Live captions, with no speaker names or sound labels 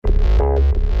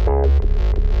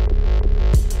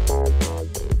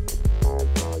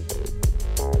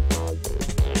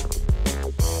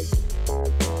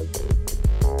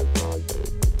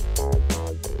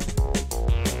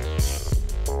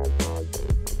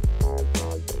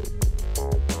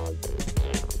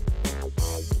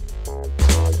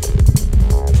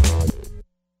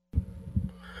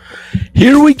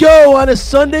Here we go on a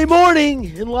Sunday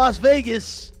morning in Las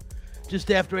Vegas, just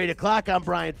after 8 o'clock. I'm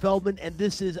Brian Feldman, and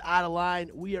this is Out of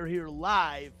Line. We are here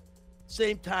live,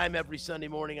 same time every Sunday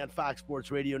morning on Fox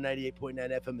Sports Radio, 98.9 FM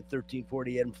at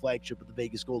 1340 AM, flagship of the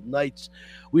Vegas Golden Knights.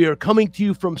 We are coming to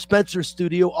you from Spencer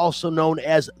Studio, also known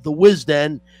as the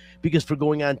Wisden, because for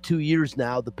going on 2 years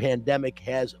now, the pandemic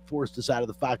has forced us out of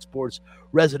the Fox Sports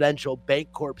residential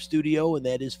Bancorp studio, and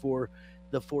that is for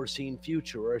the foreseen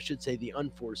future, or I should say the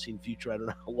unforeseen future. I don't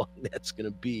know how long that's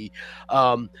going to be.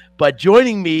 But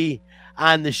joining me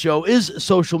on the show is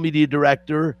social media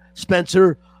director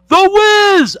Spencer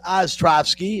 "The Wiz"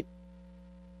 Ostrovsky.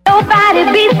 Nobody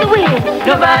beats the Wiz.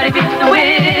 Nobody beats the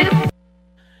Wiz.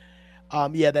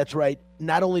 Yeah, that's right.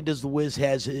 Not only does the Wiz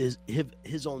has his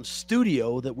own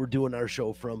studio that we're doing our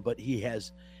show from, but he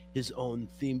has his own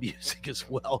theme music as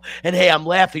well. And hey, I'm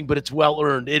laughing, but it's well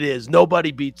earned. It is.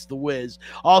 Nobody beats the Wiz.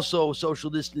 Also, social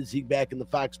distancing back in the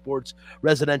Fox Sports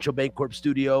residential Bancorp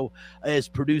studio is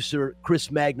producer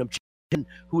Chris Magnum,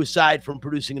 who, aside from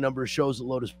producing a number of shows at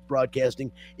Lotus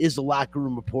Broadcasting, is the locker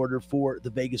room reporter for the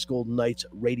Vegas Golden Knights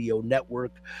radio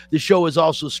network. The show is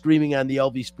also streaming on the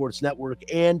LV Sports Network,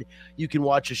 and you can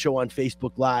watch the show on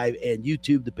Facebook Live and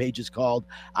YouTube. The page is called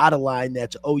Out of Line.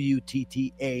 That's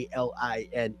OUTTALINE.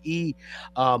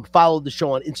 Follow the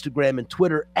show on Instagram and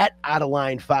Twitter at Out of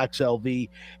Line Fox LV.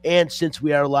 And since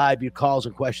we are live, your calls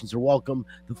and questions are welcome.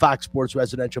 The Fox Sports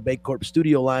Residential Bancorp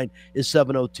studio line is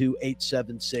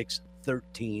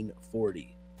 702-876-1340.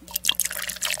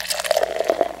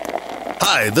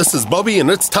 Hi, this is Bubby, and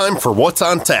it's time for What's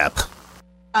on Tap.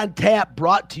 On Tap,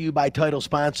 brought to you by title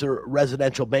sponsor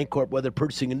Residential Bancorp. Whether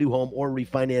purchasing a new home or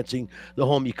refinancing the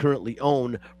home you currently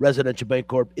own, Residential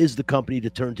Bancorp is the company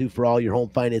to turn to for all your home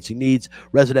financing needs.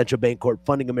 Residential Bancorp,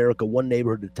 funding America one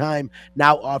neighborhood at a time,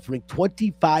 now offering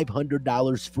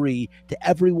 $2,500 free to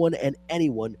everyone and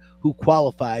anyone who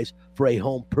qualifies for a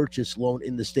home purchase loan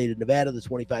in the state of Nevada. The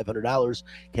 $2,500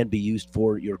 can be used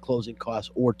for your closing costs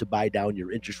or to buy down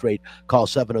your interest rate. Call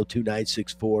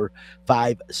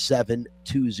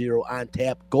 702-964-5720. On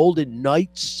Tap. Golden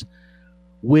Knights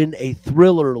win a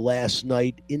thriller last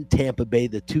night in Tampa Bay.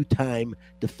 The two-time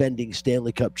defending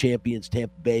Stanley Cup champions,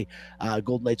 Tampa Bay.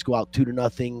 Golden Knights go out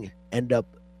 2-0, end up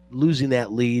losing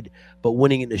that lead, but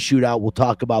winning in the shootout. We'll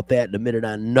talk about that in a minute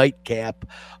on Nightcap.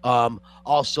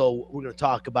 Also, we're going to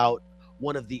talk about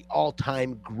one of the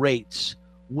all-time greats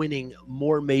winning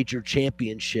more major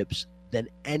championships than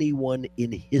anyone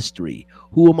in history.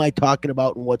 Who am I talking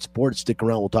about and what sport? Stick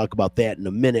around. We'll talk about that in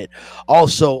a minute.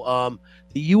 Also,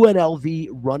 the UNLV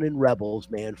Runnin' Rebels,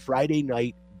 man, Friday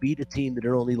night, beat a team that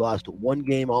had only lost one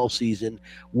game all season.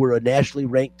 We're a nationally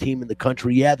ranked team in the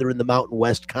country. Yeah, they're in the Mountain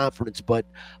West Conference, but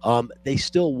they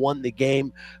still won the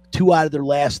game. 2 out of their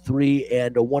last 3,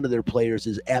 and one of their players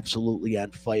is absolutely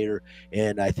on fire,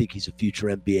 and I think he's a future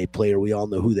NBA player. We all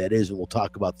know who that is, and we'll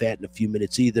talk about that in a few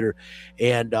minutes either.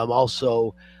 And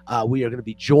also, we are going to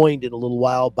be joined in a little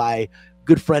while by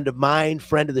good friend of mine,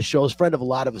 friend of the shows, friend of a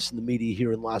lot of us in the media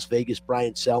here in Las Vegas,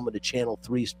 Brian Selman, the Channel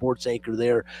 3 sports anchor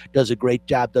there, does a great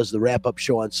job, does the wrap-up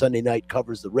show on Sunday night,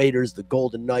 covers the Raiders, the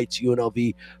Golden Knights,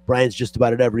 UNLV. Brian's just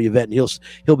about at every event, and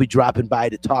he'll be dropping by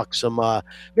to talk some,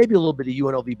 maybe a little bit of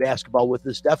UNLV basketball with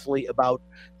us, definitely about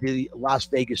the Las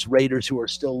Vegas Raiders, who are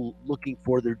still looking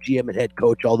for their GM and head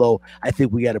coach, although I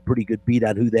think we got a pretty good beat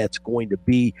on who that's going to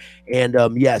be. And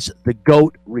yes, the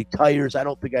GOAT retires. I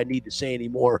don't think I need to say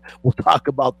anymore. We'll talk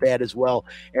about that as well.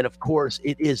 And of course,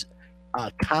 it is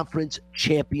Conference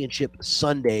Championship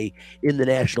Sunday in the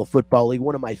National Football League,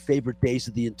 one of my favorite days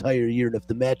of the entire year. And if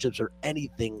the matchups are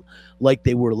anything like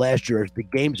they were last year, or if the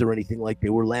games are anything like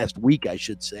they were last week, I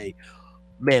should say,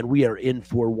 man, we are in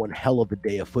for one hell of a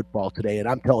day of football today. And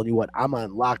I'm telling you what, I'm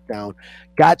on lockdown.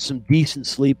 Got some decent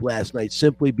sleep last night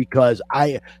simply because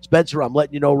Spencer, I'm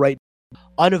letting you know right now,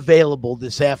 unavailable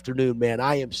this afternoon, man.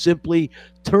 I am simply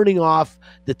turning off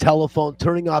the telephone,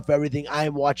 turning off everything. I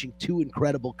am watching 2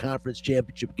 incredible conference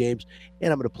championship games,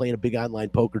 and I'm going to play in a big online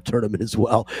poker tournament as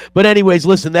well. But anyways,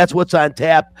 listen, that's what's on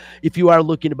tap. If you are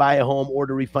looking to buy a home or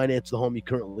to refinance the home you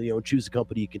currently own, choose a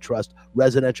company you can trust.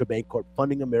 Residential Bancorp,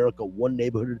 funding America one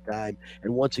neighborhood at a time.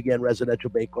 And once again,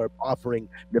 Residential Bancorp offering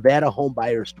Nevada home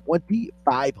buyers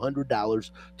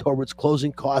 $2,500 towards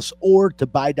closing costs or to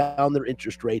buy down their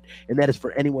interest rate. And that is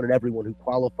for anyone and everyone who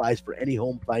qualifies for any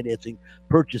home financing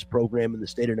purchase program in the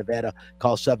state of Nevada.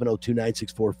 Call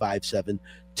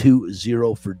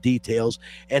 702-964-5720 for details.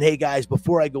 And hey guys,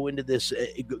 before I go into this,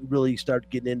 really start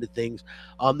getting into things,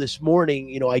 this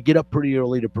morning, I get up pretty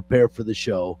early to prepare for the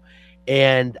show,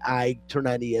 and I turn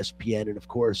on ESPN, and of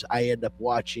course I end up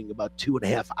watching about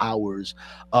 2.5 hours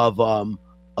of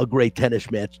a great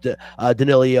tennis match.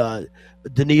 Daniil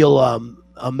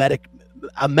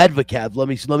Medvedev.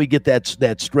 Let me get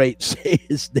that straight. Say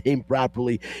his name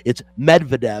properly. It's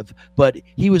Medvedev, but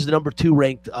he was the number 2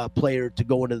 ranked player to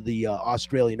go into the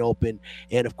Australian Open,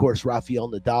 and of course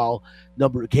Rafael Nadal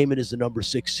came in as the number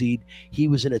 6 seed. He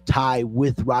was in a tie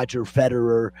with Roger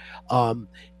Federer,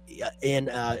 and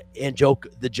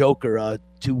the Joker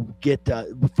to get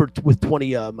with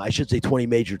 20 20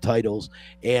 major titles.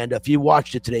 And if you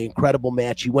watched it today, incredible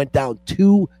match. He went down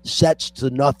 2 sets to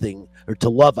nothing, or to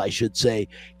love, I should say,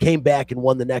 came back and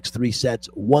won the next 3 sets,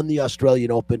 won the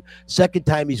Australian Open. Second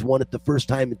time he's won it, the first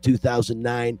time in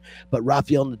 2009. But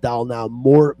Rafael Nadal now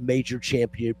more major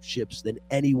championships than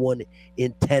anyone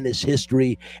in tennis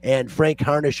history. And Frank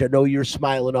Harnish, I know you're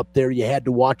smiling up there. You had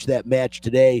to watch that match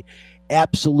today.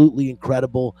 Absolutely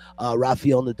incredible.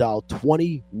 Rafael Nadal,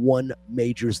 21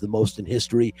 majors, the most in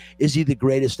history. Is he the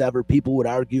greatest ever? People would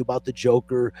argue about the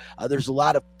Joker. There's a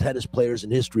lot of tennis players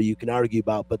in history you can argue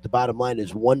about, but the bottom line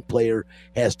is one player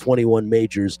has 21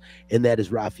 majors, and that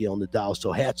is Rafael Nadal.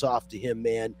 So hats off to him,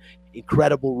 man.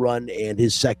 Incredible run, and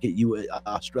his second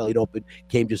Australian Open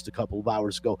came just a couple of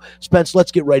hours ago. Spence,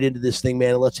 let's get right into this thing,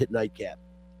 man, and let's hit nightcap.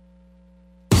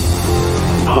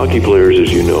 Hockey players,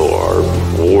 as you know, are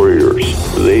warriors.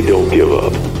 They don't give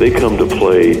up. They come to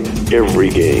play every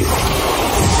game.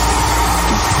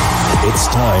 It's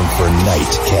time for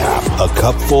Nightcap, a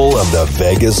cupful of the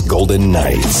Vegas Golden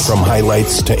Knights. From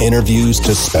highlights to interviews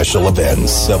to special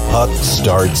events, the puck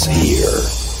starts here.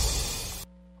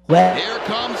 Here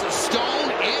comes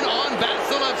Stone in on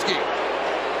Vasilevsky.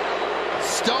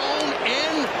 Stone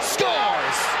in,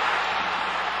 scores!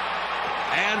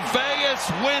 And Vegas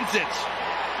wins it.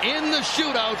 In the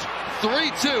shootout,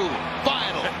 3-2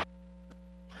 final.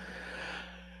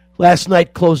 Last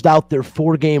night closed out their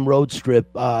 4-game road trip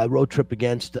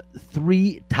against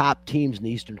 3 top teams in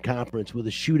the Eastern Conference with a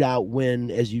shootout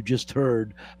win. As you just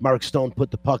heard, Mark Stone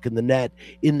put the puck in the net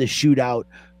in the shootout.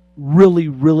 Really,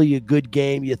 really a good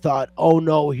game. You thought, oh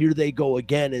no, here they go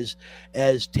again,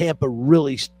 as Tampa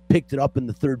really picked it up in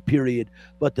the third period.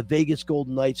 But the Vegas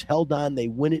Golden Knights held on. They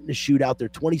win it in a shootout. They're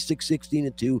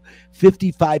 26-16-2,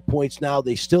 55 points now.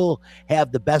 They still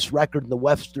have the best record in the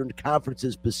Western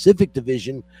Conference's Pacific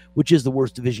Division, which is the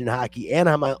worst division in hockey.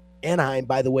 Anaheim,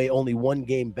 by the way, only 1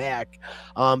 game back.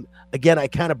 Again, I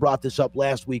kind of brought this up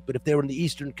last week, but if they were in the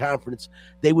Eastern Conference,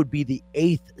 they would be the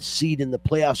 8th seed in the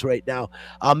playoffs right now.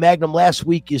 Magnum, last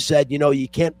week you said, you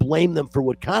can't blame them for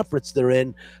what conference they're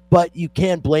in, but you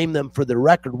can blame them for their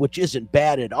record, which isn't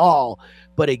bad at all.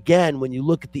 But again, when you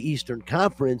look at the Eastern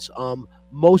Conference,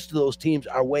 most of those teams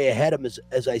are way ahead of them.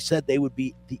 As I said, they would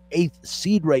be the 8th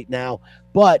seed right now.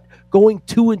 But going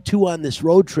 2-2 on this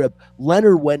road trip,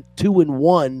 Leonard went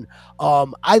 2-1.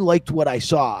 I liked what I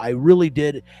saw. I really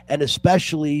did, and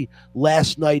especially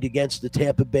last night against the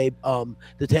Tampa Bay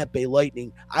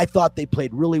Lightning. I thought they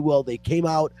played really well. They came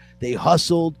out, they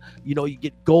hustled. You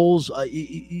get goals.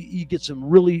 You get some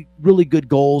really, really good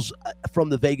goals from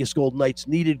the Vegas Golden Knights.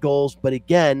 Needed goals, but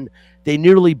again, they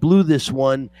nearly blew this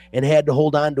one and had to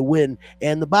hold on to win.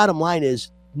 And the bottom line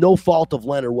is, no fault of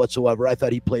Leonard whatsoever. I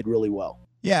thought he played really well.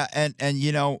 Yeah, and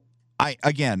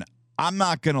I'm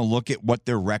not going to look at what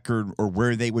their record or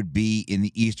where they would be in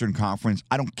the Eastern Conference.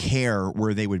 I don't care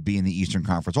where they would be in the Eastern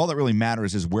Conference. All that really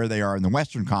matters is where they are in the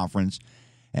Western Conference,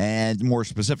 and more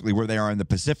specifically where they are in the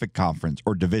Pacific Conference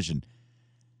or division.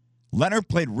 Leonard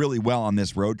played really well on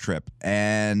this road trip,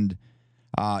 and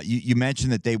you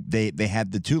mentioned that they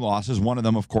had the 2 losses. One of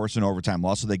them, of course, an overtime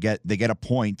loss, so they get a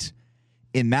point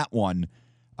in that one.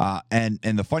 And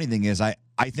the funny thing is,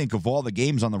 I think of all the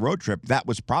games on the road trip, that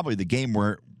was probably the game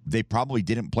where they probably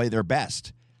didn't play their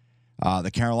best.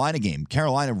 The Carolina game.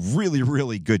 Carolina, really,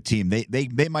 really good team.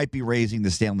 They might be raising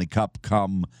the Stanley Cup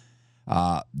come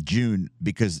June,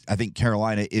 because I think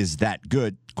Carolina is that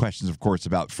good. Questions, of course,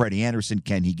 about Freddie Anderson.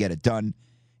 Can he get it done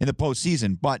in the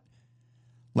postseason? But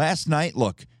last night,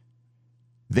 look,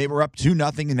 they were up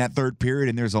 2-0 in that third period,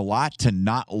 and there's a lot to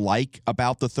not like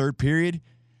about the third period.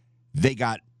 They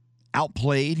got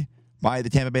outplayed by the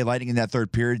Tampa Bay Lightning in that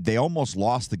third period. They almost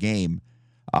lost the game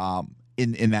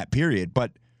in that period.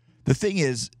 But the thing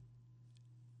is,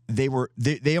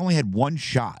 they only had 1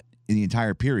 shot in the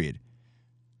entire period.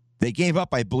 They gave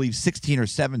up, I believe, 16 or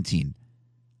 17.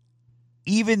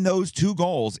 Even those 2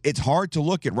 goals, it's hard to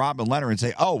look at Robin Leonard and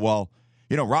say, oh, well,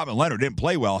 Robin Leonard didn't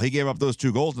play well. He gave up those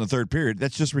 2 goals in the third period.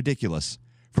 That's just ridiculous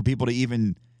for people to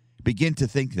even begin to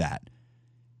think that.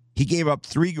 He gave up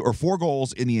 3 or 4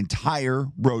 goals in the entire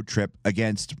road trip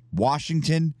against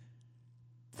Washington,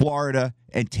 Florida,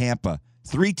 and Tampa.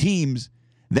 3 teams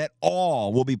that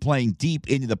all will be playing deep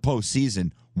into the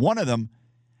postseason. One of them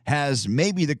has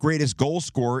maybe the greatest goal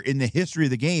scorer in the history of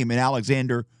the game in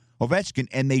Alexander Ovechkin,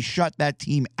 and they shut that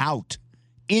team out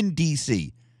in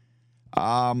D.C.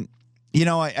 I'm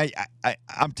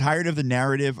tired of the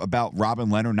narrative about Robin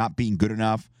Lehner not being good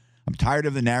enough. I'm tired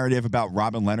of the narrative about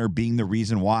Robin Lehner being the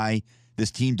reason why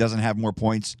this team doesn't have more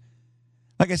points.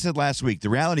 Like I said last week, the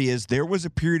reality is there was a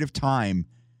period of time,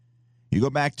 you go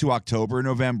back to October and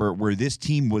November, where this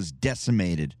team was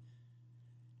decimated.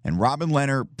 And Robin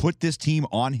Lehner put this team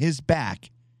on his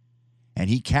back, and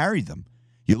he carried them.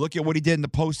 You look at what he did in the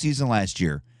postseason last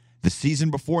year, the season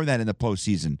before that in the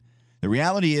postseason. The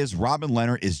reality is Robin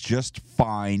Lehner is just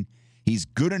fine. He's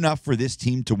good enough for this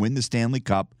team to win the Stanley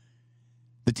Cup.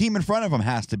 The team in front of him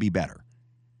has to be better.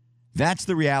 That's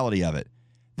the reality of it.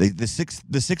 The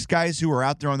six guys who are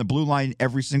out there on the blue line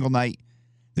every single night,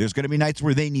 there's going to be nights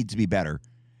where they need to be better.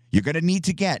 You're going to need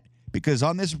to get, because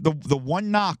on this, the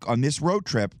one knock on this road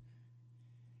trip,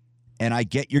 and I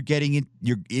get you're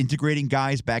integrating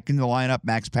guys back into the lineup.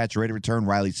 Max Pacioretty returned,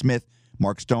 Riley Smith,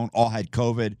 Mark Stone all had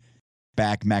COVID.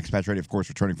 Back, Max Pacioretty, of course,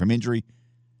 returning from injury.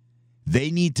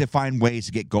 They need to find ways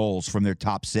to get goals from their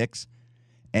top six.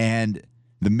 And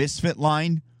the misfit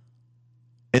line,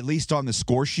 at least on the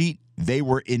score sheet, they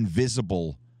were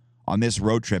invisible on this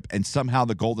road trip. And somehow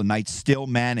the Golden Knights still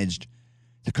managed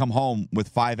to come home with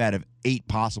 5 out of 8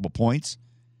 possible points.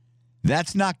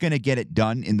 That's not going to get it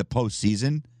done in the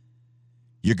postseason.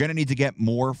 You're going to need to get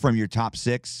more from your top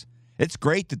six. It's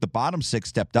great that the bottom six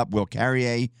stepped up. Will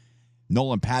Carrier,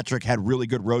 Nolan Patrick had really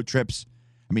good road trips.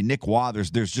 I mean, Nick Waugh, there's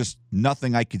just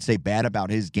nothing I could say bad about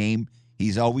his game.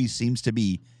 He's always seems to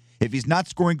be, if he's not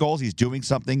scoring goals, he's doing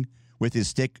something with his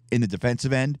stick in the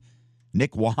defensive end.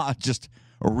 Nick Waugh, just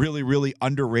a really, really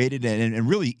underrated and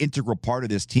really integral part of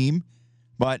this team.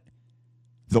 But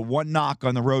the one knock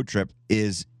on the road trip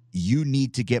is you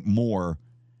need to get more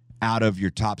out of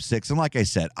your top six. And like I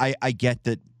said, I get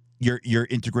that you're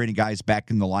integrating guys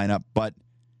back in the lineup, but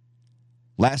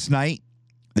last night,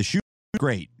 the shoot was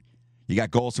great. You got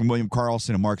goals from William Karlsson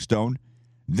and Mark Stone.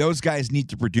 Those guys need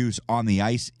to produce on the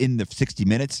ice in the 60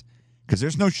 minutes because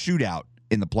there's no shootout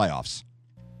in the playoffs.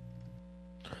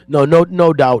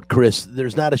 No doubt, Chris.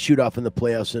 There's not a shootout in the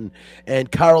playoffs,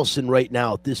 and Karlsson right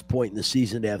now at this point in the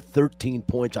season to have 13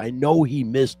 points. I know he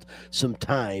missed some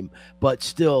time, but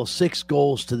still 6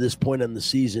 goals to this point in the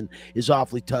season is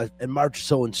awfully tough. And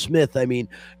Marchessault and Smith, I mean,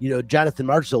 Jonathan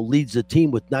Marchessault leads the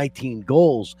team with 19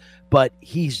 goals, but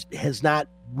has not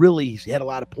really had a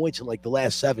lot of points in like the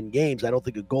last 7 games. I don't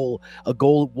think a goal,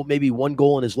 maybe 1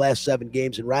 goal in his last 7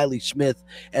 games. And Riley Smith,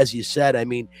 as you said, I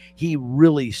mean, he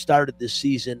really started this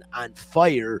season on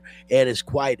fire and has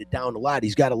quieted down a lot.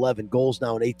 He's got 11 goals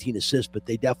now and 18 assists, but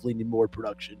they definitely need more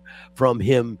production from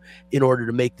him in order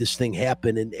to make this thing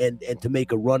happen and to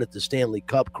make a run at the Stanley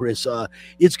Cup, Chris.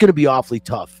 It's going to be awfully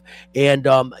tough. And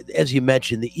as you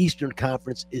mentioned, the Eastern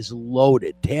Conference is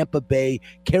loaded. Tampa Bay,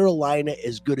 Carolina,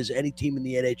 as good as any team in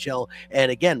the NHL. And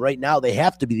again, right now they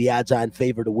have to be the odds-on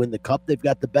favorite to win the Cup. They've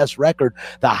got the best record.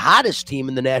 The hottest team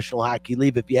in the National Hockey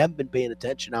League, if you haven't been paying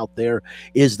attention out there,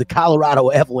 is the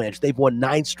Colorado Avalanche. They've won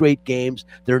 9 straight games.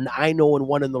 They're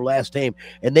 9-0-1 in their last game,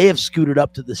 and they have scooted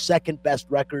up to the second best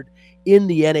record in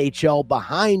the NHL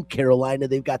behind Carolina.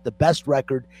 They've got the best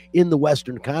record in the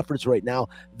Western Conference right now.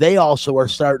 They also are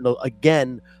starting to,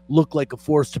 again, look like a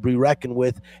force to be reckoned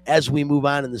with as we move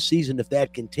on in the season if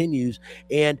that continues.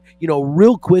 And,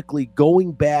 real quickly,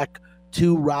 going back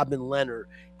to Robin Lehner,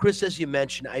 Chris, as you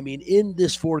mentioned, I mean, in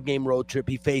this 4-game road trip,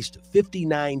 he faced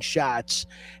 59 shots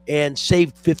and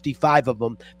saved 55 of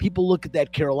them. People look at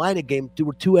that Carolina game, there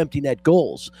were 2 empty net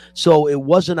goals. So it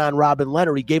wasn't on Robin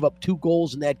Lehner. He gave up 2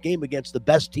 goals in that game against the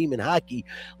best team in hockey.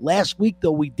 Last week, though,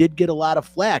 we did get a lot of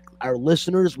flack. Our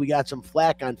listeners, we got some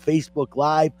flack on Facebook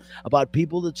Live about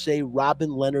people that say Robin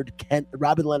Lehner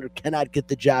cannot get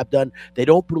the job done. They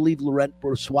don't believe Laurent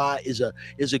Brossoit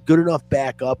is a good enough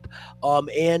backup.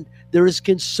 And there is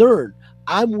concern.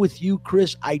 I'm with you,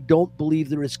 Chris. I don't believe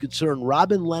there is concern.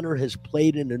 Robin Lehner has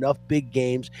played in enough big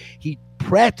games. He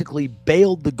practically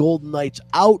bailed the Golden Knights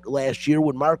out last year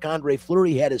when Marc-Andre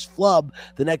Fleury had his flub.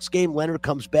 The next game, Lehner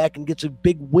comes back and gets a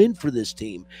big win for this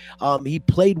team. He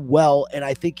played well, and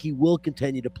I think he will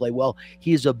continue to play well.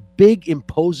 He is a big,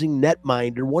 imposing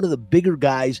netminder, one of the bigger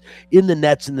guys in the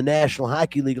nets in the National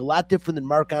Hockey League, a lot different than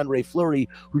Marc-Andre Fleury,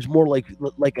 who's more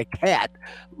like a cat.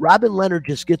 Robin Lehner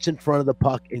just gets in front of the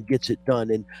puck and gets it done.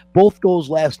 And both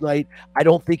goals last night, I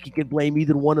don't think you can blame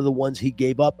either one of the ones he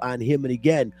gave up on him. And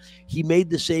again, he made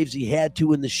the saves he had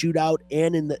to in the shootout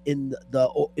and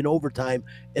in overtime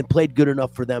and played good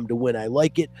enough for them to win. I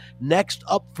like it. Next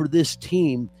up for this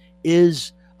team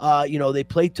is They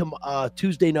play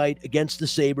Tuesday night against the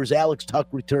Sabres. Alex Tuch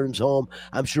returns home.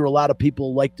 I'm sure a lot of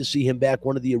people like to see him back,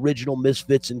 one of the original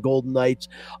misfits in Golden Knights.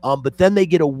 But then they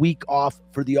get a week off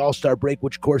for the All-Star break,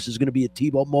 which, of course, is going to be at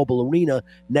T-Mobile Arena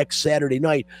next Saturday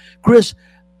night. Chris,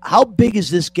 how big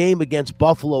is this game against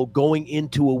Buffalo going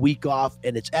into a week off?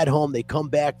 And it's at home. They come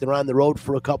back. They're on the road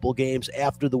for a couple games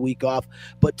after the week off.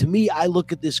 But to me, I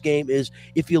look at this game as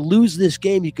if you lose this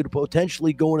game, you could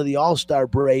potentially go into the All-Star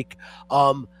break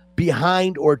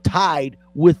behind or tied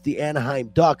with the Anaheim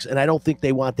Ducks. And I don't think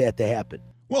they want that to happen.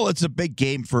 Well, it's a big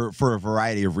game for a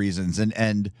variety of reasons.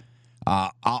 And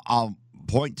I'll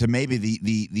point to maybe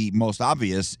the most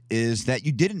obvious is that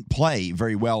you didn't play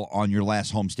very well on your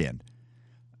last homestand.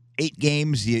 8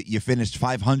 games, you finished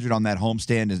 500 on that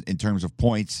homestand in terms of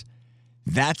points.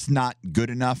 That's not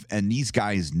good enough, and these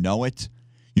guys know it.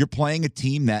 You're playing a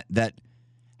team that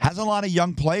has a lot of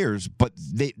young players, but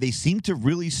they seem to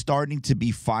really starting to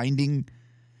be finding.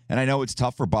 And I know it's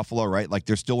tough for Buffalo, right? Like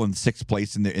they're still in 6th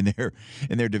place in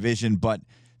their division, but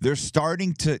they're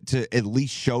starting to at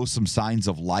least show some signs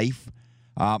of life.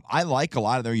 I like a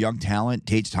lot of their young talent.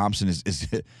 Tage Thompson is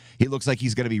he looks like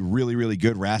he's going to be really, really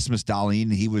good. Rasmus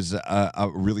Dahlin, he was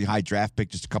a really high draft pick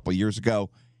just a couple of years ago.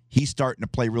 He's starting to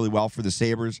play really well for the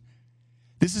Sabres.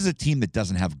 This is a team that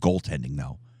doesn't have goaltending,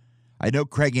 though. I know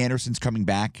Craig Anderson's coming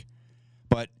back,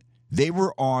 but they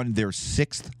were on their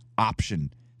 6th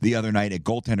option the other night at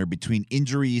goaltender between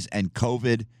injuries and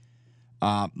COVID.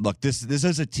 Look, this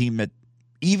is a team that,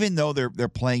 even though they're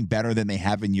playing better than they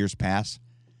have in years past,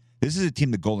 this is a team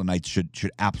the Golden Knights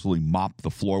should absolutely mop the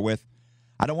floor with.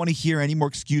 I don't want to hear any more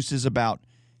excuses about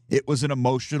it was an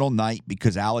emotional night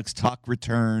because Alex Tuch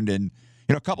returned and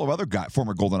a couple of other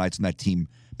former Golden Knights on that team.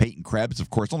 Peyton Krebs, of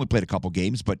course, only played a couple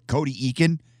games, but Cody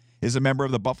Eakin is a member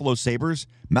of the Buffalo Sabres.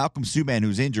 Malcolm Subban,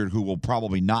 who's injured, who will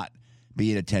probably not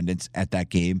be in attendance at that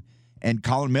game, and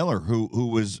Colin Miller, who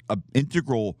was an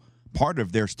integral part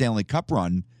of their Stanley Cup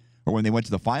run, or when they went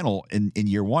to the final in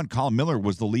year 1. Colin Miller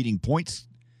was the leading points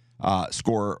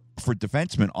scorer for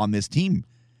defensemen on this team.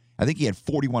 I think he had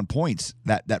 41 points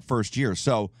that first year.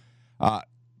 So a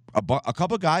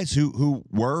couple of guys who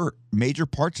were major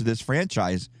parts of this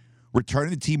franchise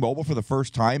returning to T-Mobile for the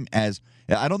first time. As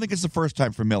I don't think it's the first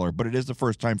time for Miller, but it is the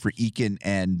first time for Eakin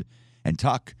and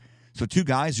Tuch. So 2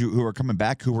 guys who are coming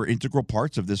back who were integral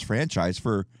parts of this franchise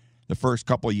for the first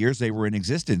couple of years they were in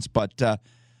existence. But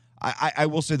I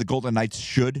will say the Golden Knights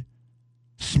should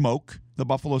smoke the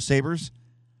Buffalo Sabres.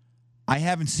 I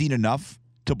haven't seen enough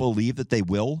to believe that they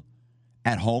will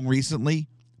at home recently,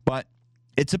 but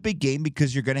it's a big game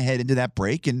because you're going to head into that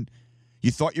break, and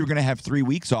you thought you were going to have 3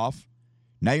 weeks off.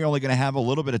 Now you're only going to have a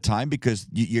little bit of time because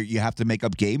you have to make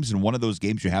up games, and one of those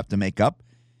games you have to make up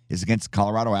is against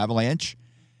Colorado Avalanche.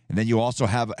 And then you also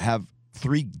have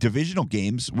 3 divisional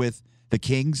games with the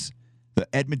Kings, the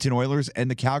Edmonton Oilers, and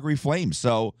the Calgary Flames.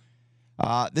 So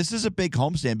this is a big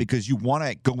homestand because you want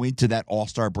to go into that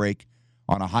All-Star break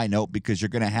on a high note because you're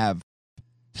going to have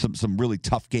some really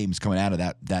tough games coming out of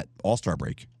that All-Star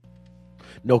break.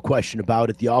 No question about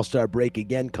it. The All-Star break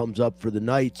again comes up for the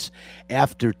Knights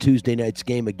after Tuesday night's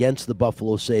game against the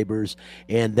Buffalo Sabres.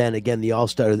 And then again, the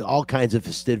All-Star, all kinds of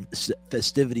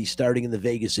festivities starting in the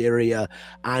Vegas area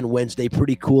on Wednesday.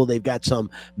 Pretty cool. They've got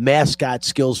some mascot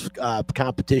skills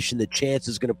competition that Chance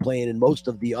is going to play in, and most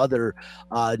of the other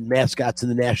mascots in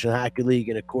the National Hockey League.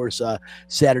 And of course,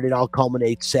 Saturday, it all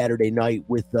culminates Saturday night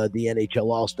with the NHL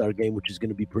All-Star game, which is going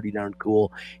to be pretty darn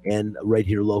cool. And right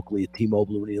here locally at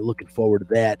T-Mobile Arena, looking forward to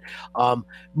that.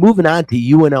 Moving on to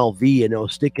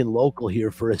UNLV, sticking local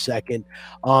here for a second.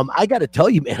 I got to tell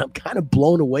you, man, I'm kind of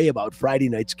blown away about Friday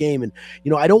night's game. And,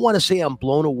 I don't want to say I'm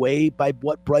blown away by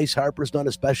what Bryce Harper's done,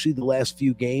 especially the last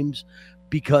few games,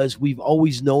 because we've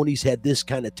always known he's had this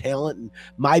kind of talent. And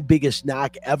my biggest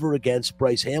knock ever against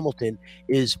Bryce Hamilton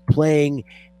is playing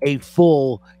a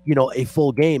full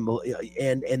game.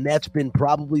 And that's been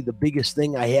probably the biggest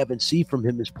thing I haven't seen from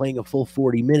him, is playing a full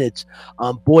 40 minutes.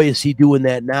 Boy, is he doing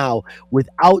that now.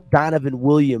 Without Donovan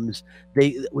Williams,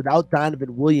 they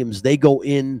go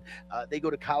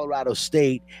to Colorado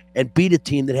State and beat a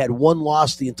team that had 1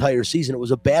 loss the entire season. It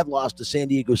was a bad loss to San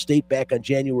Diego State back on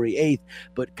January 8th,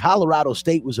 but Colorado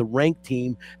State was a ranked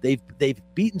team. They've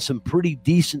beaten some pretty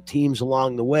decent teams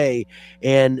along the way.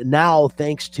 And now,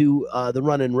 thanks to the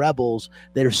run in Washington Rebels.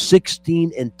 They're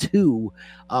 16-2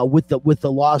 with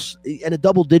the loss, and a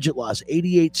double-digit loss,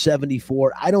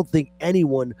 88-74. I don't think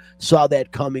anyone saw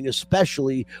that coming,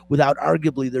 especially without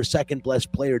arguably their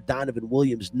second-best player, Donovan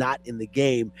Williams, not in the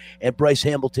game. And Bryce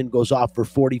Hamilton goes off for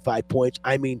 45 points.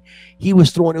 I mean, he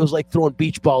was throwing, it was like throwing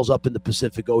beach balls up in the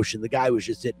Pacific Ocean. The guy was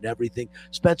just hitting everything.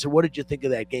 Spencer, what did you think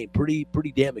of that game? Pretty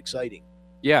damn exciting.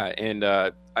 Yeah, and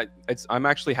I'm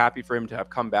actually happy for him to have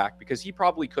come back, because he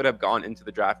probably could have gone into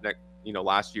the draft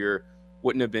last year,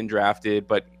 wouldn't have been drafted,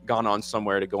 but gone on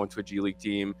somewhere to go into a G League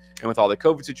team. And with all the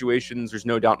COVID situations, there's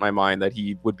no doubt in my mind that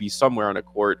he would be somewhere on a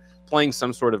court playing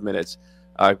some sort of minutes.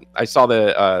 I saw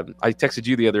I texted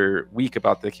you the other week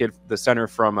about the center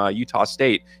from Utah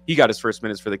State. He got his first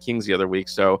minutes for the Kings the other week.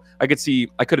 So I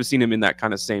could have seen him in that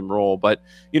kind of same role. But,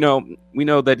 we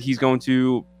know that he's going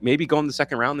to maybe go in the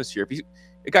second round this year.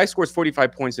 If a guy scores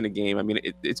 45 points in a game, I mean,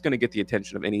 it's going to get the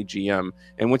attention of any GM.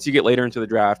 And once you get later into the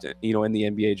draft, in the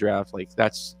NBA draft,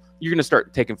 you're going to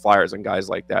start taking flyers on guys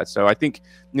like that. So I think,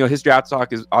 his draft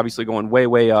stock is obviously going way,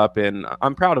 way up, and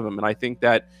I'm proud of him. And I think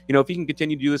that, if he can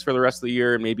continue to do this for the rest of the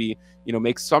year and maybe,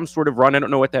 make some sort of run, I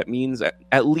don't know what that means,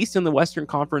 at least in the Western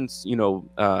Conference,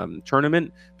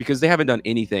 tournament, because they haven't done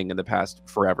anything in the past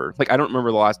forever. I don't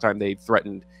remember the last time they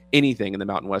threatened anything in the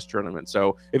Mountain West tournament.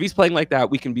 So if he's playing like that,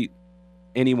 we can beat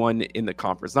anyone in the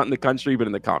conference, not in the country, but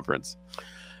in the conference.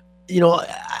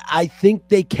 I think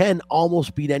they can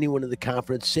almost beat anyone in the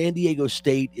conference. San Diego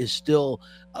State is still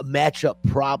a matchup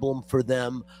problem for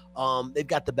them. They've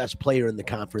got the best player in the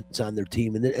conference on their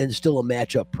team, and still a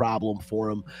matchup problem for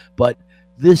them. But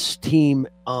this team,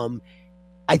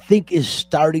 I think, is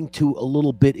starting to a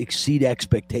little bit exceed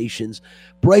expectations.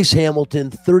 Bryce Hamilton,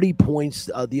 30 points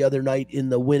the other night in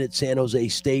the win at San Jose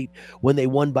State when they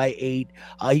won by 8.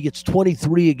 He gets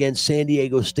 23 against San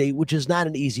Diego State, which is not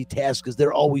an easy task, because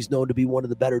they're always known to be one of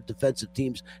the better defensive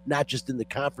teams, not just in the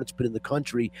conference, but in the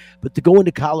country. But to go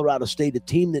into Colorado State, a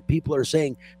team that people are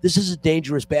saying, this is a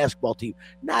dangerous basketball team,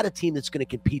 not a team that's going to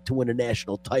compete to win a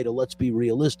national title, let's be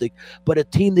realistic, but a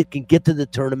team that can get to the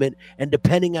tournament, and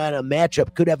depending on a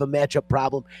matchup, could have a matchup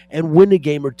problem and win a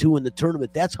game or two in the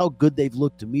tournament. That's how good they've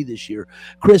looked to me this year.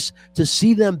 Chris, to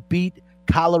see them beat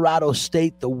Colorado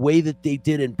State the way that they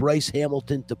did, and Bryce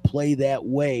Hamilton to play that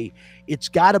way, it's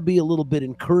got to be a little bit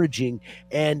encouraging.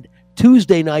 And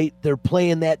Tuesday night, they're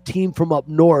playing that team from up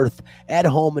north at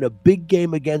home in a big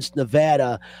game against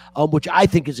Nevada, which I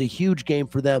think is a huge game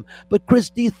for them. But Chris,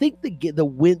 do you think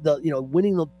winning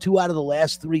the 2 out of the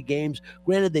last 3 games,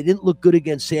 granted they didn't look good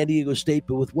against San Diego State,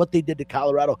 but with what they did to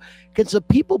Colorado, can some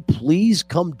people please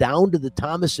come down to the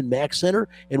Thomas and Mack Center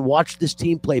and watch this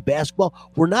team play basketball?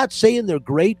 We're not saying they're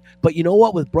great, but you know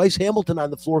what? With Bryce Hamilton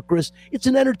on the floor, Chris, it's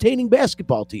an entertaining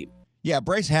basketball team. Yeah,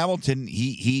 Bryce Hamilton,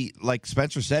 he like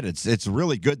Spencer said, it's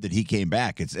really good that he came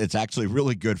back. It's actually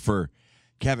really good for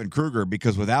Kevin Kruger,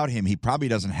 because without him, he probably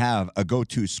doesn't have a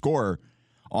go-to scorer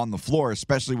on the floor,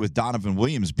 especially with Donovan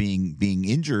Williams being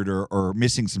injured or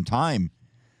missing some time.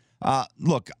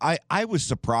 Look, I was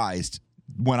surprised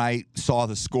when I saw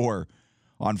the score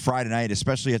on Friday night,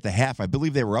 especially at the half. I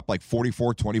believe they were up like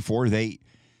 44-24.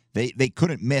 They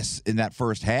couldn't miss in that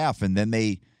first half, and then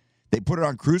they put it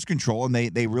on cruise control, and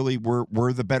they really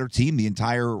were the better team the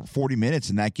entire 40 minutes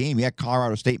in that game. Yeah,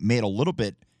 Colorado State made a little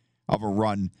bit of a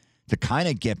run to kind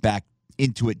of get back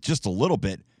into it just a little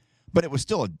bit, but it was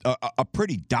still a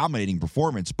pretty dominating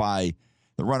performance by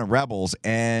the Runnin' Rebels.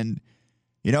 And,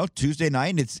 Tuesday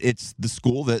night, it's the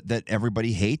school that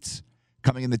everybody hates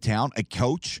coming into town, a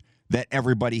coach that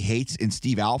everybody hates in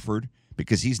Steve Alford,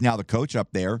 because he's now the coach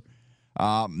up there.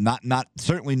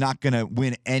 Certainly not going to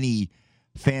win any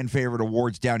fan favorite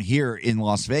awards down here in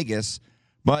Las Vegas.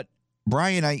 But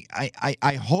Brian,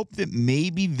 I hope that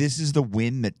maybe this is the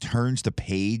win that turns the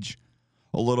page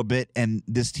a little bit, and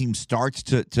this team starts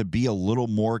to be a little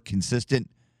more consistent.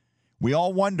 We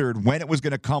all wondered when it was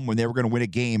going to come, when they were going to win a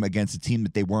game against a team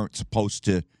that they weren't supposed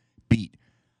to beat.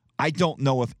 I don't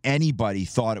know if anybody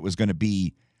thought it was going to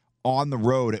be on the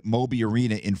road at Moby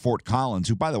Arena in Fort Collins,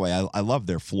 who, by the way, I love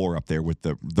their floor up there with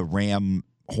the Ram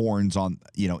horns on,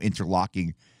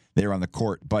 interlocking there on the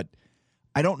court. But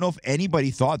I don't know if anybody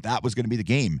thought that was going to be the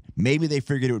game. Maybe they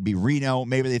figured it would be Reno.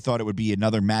 Maybe they thought it would be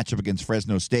another matchup against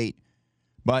Fresno State.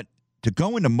 But to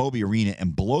go into Moby Arena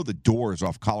and blow the doors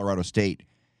off Colorado State,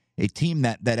 a team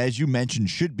that as you mentioned,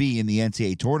 should be in the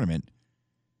NCAA tournament,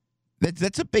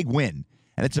 that's a big win.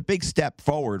 And it's a big step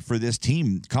forward for this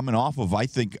team coming off of, I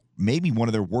think, maybe one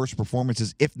of their worst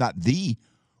performances, if not the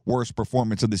worst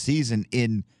performance of the season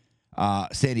in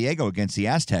San Diego against the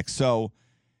Aztecs. So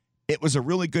it was a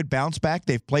really good bounce back.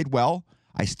 They've played well.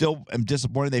 I still am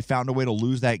disappointed they found a way to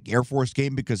lose that Air Force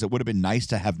game because it would have been nice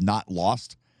to have not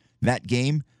lost that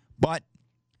game. But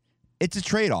it's a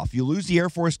trade-off. You lose the Air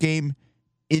Force game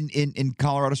in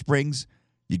Colorado Springs.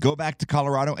 You go back to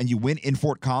Colorado and you win in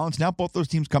Fort Collins. Now both those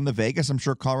teams come to Vegas. I'm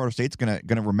sure Colorado State's gonna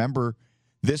remember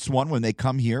this one when they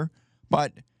come here.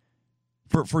 But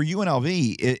for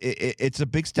UNLV, it's a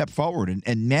big step forward.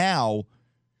 And now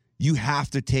you have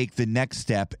to take the next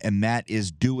step, and that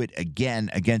is do it again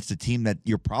against a team that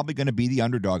you're probably going to be the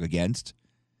underdog against.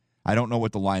 I don't know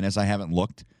what the line is. I haven't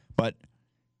looked. But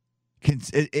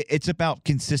it's about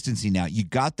consistency now. You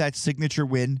got that signature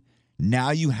win.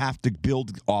 Now you have to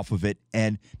build off of it.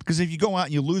 And because if you go out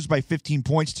and you lose by 15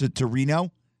 points to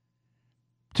Reno,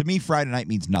 to me, Friday night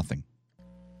means nothing.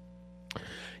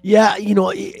 Yeah,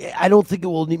 I don't think it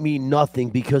will mean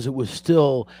nothing because it was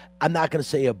still, I'm not going to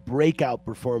say a breakout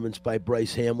performance by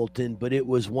Bryce Hamilton, but it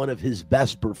was one of his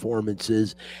best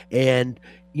performances. And,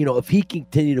 if he can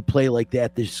continue to play like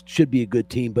that, this should be a good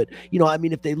team. But,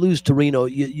 if they lose to Reno,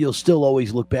 you'll still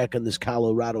always look back on this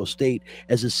Colorado State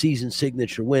as a season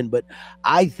signature win. But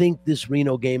I think this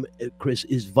Reno game, Chris,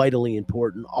 is vitally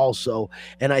important also.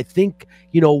 And I think,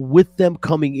 with them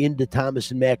coming into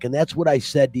Thomas and Mack, and that's what I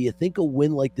said, do you think a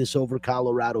win like this over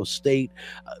Colorado State,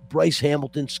 Bryce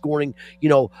Hamilton scoring,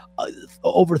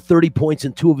 over 30 points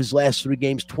in 2 of his last 3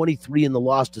 games, 23 in the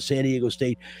loss to San Diego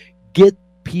State, gets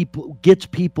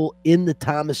people in the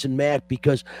Thomas and Mack,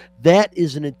 because that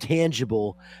is an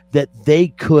intangible that they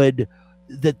could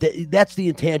that's the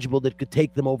intangible that could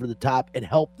take them over the top and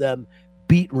help them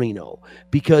beat Reno,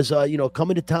 because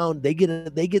coming to town, they get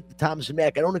the Thomas and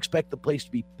Mack. I don't expect the place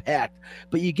to be packed,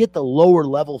 but you get the lower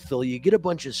level, Phil. You get a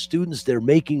bunch of students there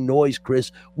making noise,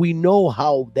 Chris. We know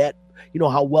how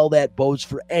well that bodes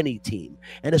for any team,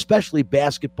 and especially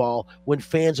basketball, when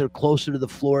fans are closer to the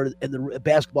floor and the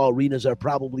basketball arenas are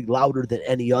probably louder than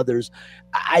any others.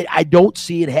 I don't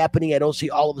see it happening. I don't see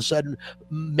all of a sudden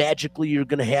magically you're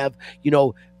going to have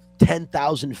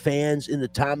 10,000 fans in the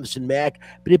Thomas and Mack,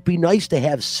 but it'd be nice to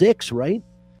have 6, right?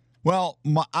 Well,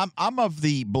 I'm of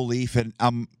the belief, and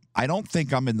I don't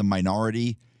think I'm in the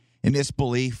minority in this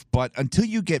belief, but until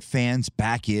you get fans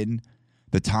back in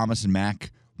the Thomas and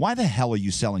Mack, why the hell are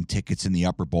you selling tickets in the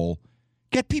Upper Bowl?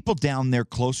 Get people down there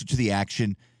closer to the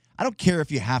action. I don't care if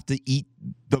you have to eat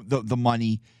the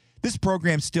money. This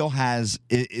program still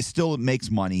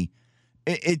makes money.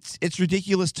 It's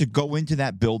ridiculous to go into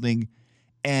that building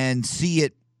and see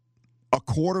it a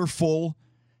quarter full,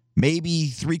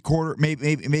 maybe 3/4,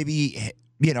 maybe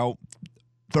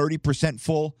 30%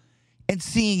 full, and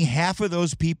seeing half of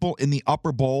those people in the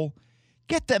Upper Bowl.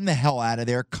 Get them the hell out of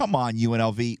there. Come on,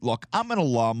 UNLV. Look, I'm an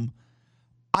alum.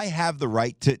 I have the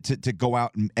right to go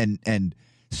out and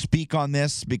speak on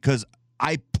this because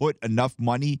I put enough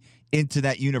money into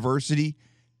that university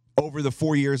over the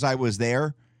 4 years I was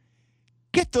there.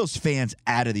 Get those fans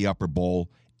out of the Upper Bowl.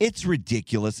 It's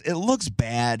ridiculous. It looks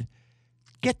bad.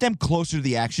 Get them closer to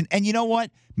the action. And you know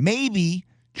what? Maybe,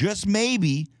 just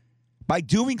maybe, by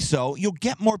doing so, you'll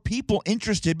get more people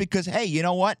interested because, hey, you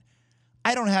know what?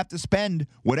 I don't have to spend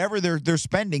whatever they're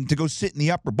spending to go sit in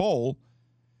the Upper Bowl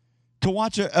to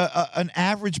watch an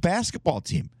average basketball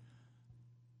team.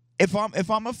 If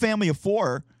I'm a family of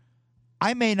 4,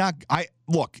 I may not.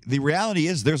 Look, the reality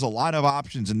is there's a lot of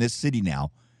options in this city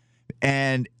now,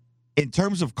 and in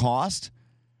terms of cost,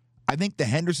 I think the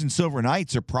Henderson Silver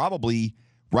Knights are probably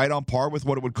right on par with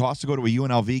what it would cost to go to a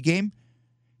UNLV game.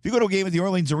 If you go to a game at the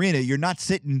Orleans Arena, you're not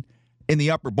sitting in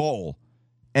the Upper Bowl.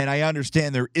 And I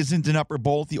understand there isn't an Upper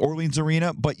Bowl at the Orleans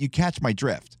Arena, but you catch my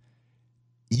drift.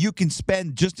 You can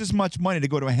spend just as much money to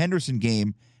go to a Henderson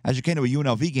game as you can to a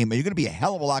UNLV game, and you're going to be a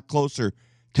hell of a lot closer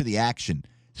to the action.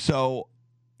 So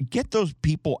get those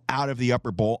people out of the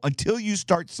Upper Bowl until you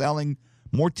start selling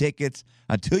more tickets,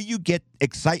 until you get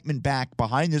excitement back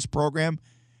behind this program.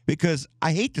 Because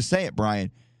I hate to say it,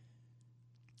 Brian,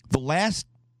 the last,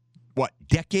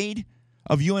 decade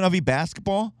of UNLV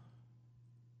basketball,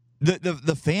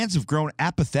 the fans have grown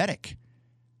apathetic.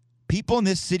 People in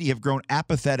this city have grown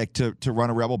apathetic to run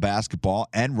a Rebel basketball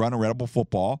and run a Rebel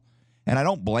football. And I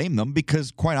don't blame them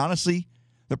because, quite honestly,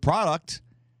 the product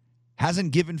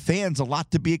hasn't given fans a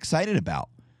lot to be excited about.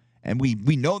 And we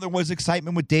know there was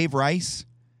excitement with Dave Rice,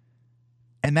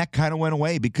 and that kind of went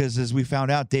away because, as we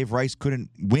found out, Dave Rice couldn't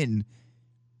win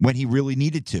when he really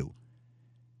needed to.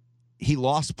 He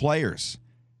lost players.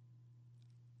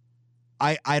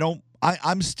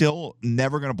 I'm still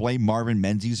never going to blame Marvin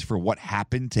Menzies for what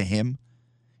happened to him,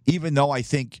 even though I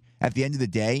think at the end of the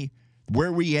day,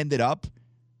 where we ended up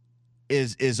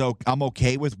I'm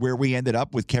okay with where we ended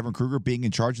up with Kevin Kruger being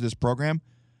in charge of this program.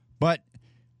 But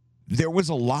there was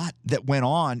a lot that went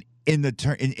on in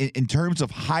terms of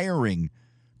hiring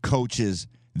coaches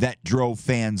that drove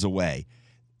fans away.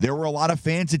 There were a lot of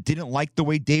fans that didn't like the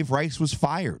way Dave Rice was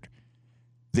fired.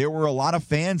 There were a lot of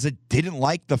fans that didn't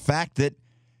like the fact that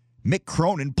Mick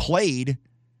Cronin played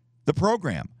the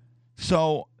program.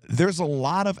 So there's a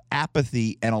lot of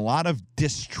apathy and a lot of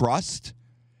distrust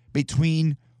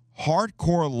between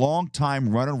hardcore, long-time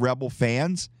Runnin' Rebel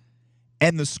fans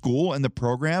and the school and the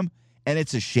program, and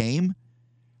it's a shame.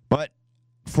 But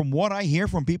from what I hear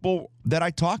from people that I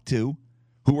talk to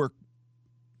who are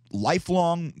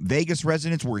lifelong Vegas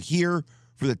residents, were here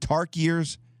for the Tark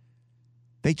years,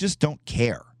 they just don't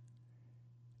care.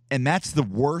 And that's the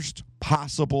worst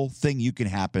possible thing you can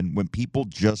happen when people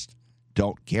just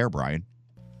don't care, Brian.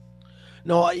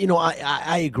 No,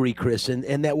 I agree, Chris,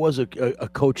 and that was a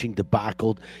coaching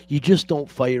debacle. You just don't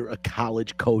fire a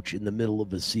college coach in the middle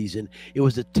of the season. It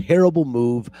was a terrible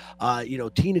move.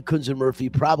 Tina Kunze-Murphy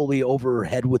probably over her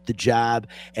head with the job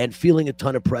and feeling a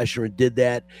ton of pressure and did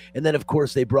that. And then, of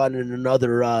course, they brought in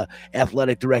another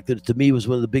athletic director that to me was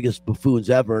one of the biggest buffoons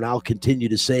ever, and I'll continue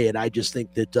to say it. I just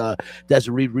think that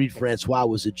Desiree Reed-Francois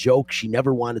was a joke. She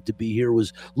never wanted to be here,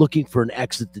 was looking for an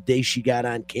exit the day she got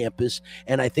on campus,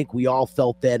 and I think we all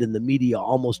felt that in the media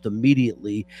almost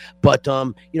immediately. But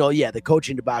the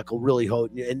coaching debacle really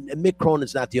and Mick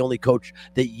Cronin's not the only coach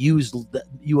that used the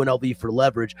UNLV for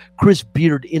leverage. Chris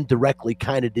Beard indirectly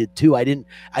kind of did too. I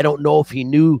don't know if he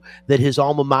knew that his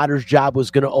alma mater's job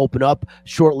was going to open up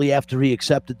shortly after he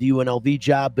accepted the UNLV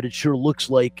job, but it sure looks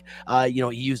like he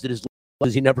used it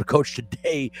as he never coached a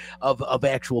day of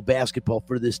actual basketball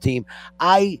for this team.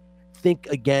 I think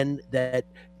again that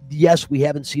yes, we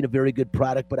haven't seen a very good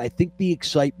product, but I think the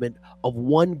excitement of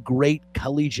one great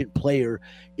collegiate player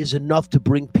is enough to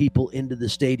bring people into the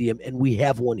stadium, and we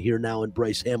have one here now in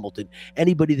Bryce Hamilton.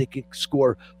 Anybody that can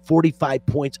score 45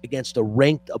 points against a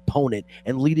ranked opponent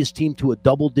and lead his team to a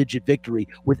double-digit victory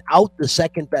without the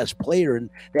second-best player,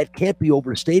 and that can't be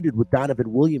overstated with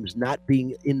Donovan Williams not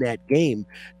being in that game,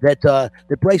 that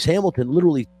Bryce Hamilton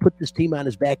literally put this team on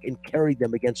his back and carried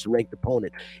them against a ranked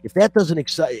opponent. If that doesn't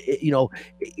excite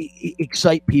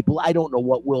people, I don't know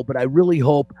what will, but I really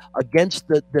hope against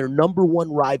their number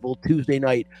one rival Tuesday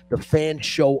night, the fans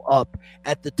show up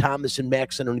at the Thomas and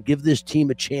Mack Center and give this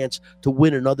team a chance to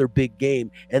win another big game.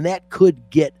 And that could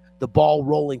get the ball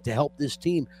rolling to help this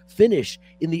team finish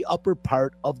in the upper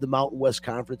part of the Mountain West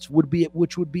Conference,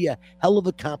 which would be a hell of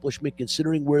accomplishment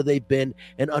considering where they've been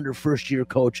and under first-year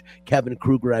coach Kevin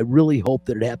Kruger. I really hope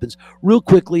that it happens. Real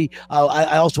quickly,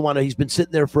 I also want to, he's been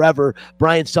sitting there forever,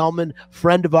 Brian Selman,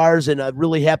 friend of ours, and I'm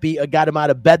really happy I got him out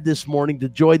of bed this morning to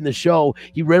join the show.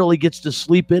 He rarely gets to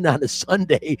sleep in on a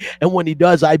Sunday, and when he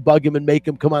does, I bug him and make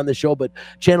him come on the show, but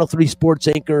Channel 3 sports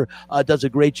anchor does a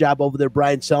great job over there,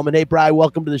 Brian Selman. Hey, Brian,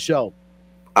 welcome to the show.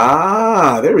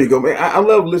 There we go, man. I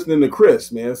love listening to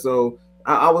Chris, man. So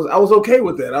I was okay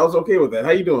with that.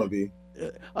 How you doing, B?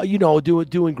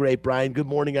 Doing great, Brian. Good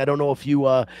morning. I don't know if you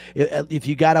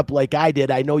got up like I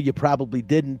did. I know you probably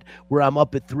didn't, where I'm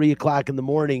up at 3:00 in the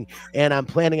morning and I'm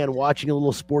planning on watching a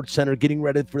little Sports Center, getting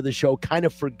ready for the show. Kind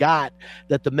of forgot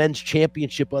that the men's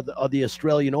championship of the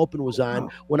Australian Open was on.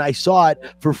 When I saw it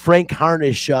for Frank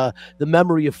Harnish, the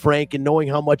memory of Frank and knowing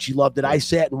how much he loved it, I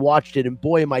sat and watched it, and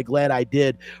boy, am I glad I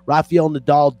did. Rafael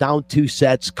Nadal down 2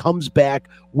 sets, comes back,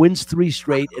 wins 3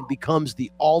 straight, and becomes the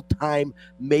all-time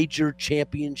major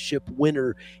championship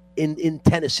winner in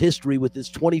tennis history with his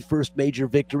 21st major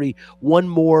victory, one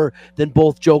more than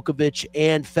both Djokovic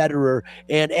and Federer.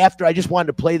 And after, I just wanted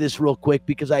to play this real quick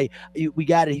because we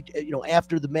got it.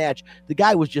 After the match, the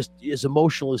guy was just as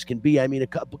emotional as can be. I mean, a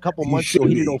couple months ago,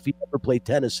 he didn't know if he'd ever play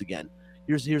tennis again.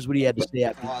 Here's what he had to say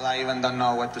after. Well, I even don't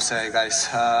know what to say, guys.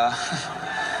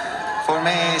 For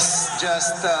me, it's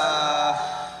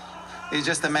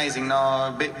just amazing.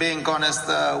 No, being honest,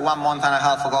 1 month and a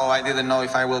half ago, I didn't know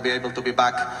if I will be able to be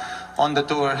back on the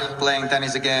tour playing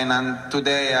tennis again. And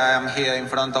today I am here in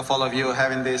front of all of you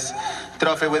having this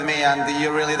trophy with me. And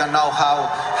you really don't know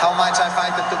how much I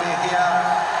fight to be here.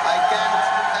 I can't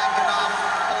thank enough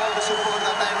all the support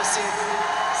that I received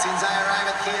since I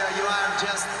arrived here. You are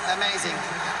just amazing.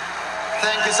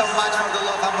 Thank you so much for the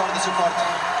love and for the support.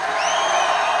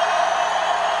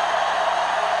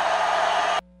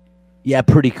 Yeah,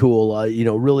 pretty cool.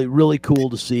 Really, really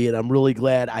cool to see, and I'm really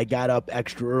glad I got up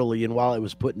extra early. And while I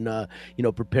was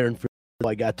preparing for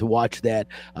I got to watch that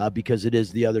because it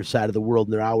is the other side of the world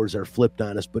and their hours are flipped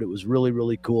on us, but it was really,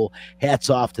 really cool. Hats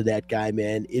off to that guy,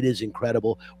 man. It is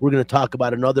incredible. We're going to talk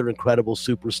about another incredible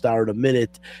superstar in a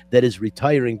minute that is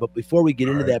retiring. But before we get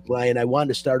into that, Brian, I wanted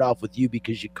to start off with you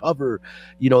because you cover,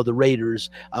 the Raiders.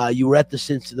 You were at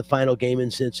the final game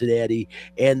in Cincinnati,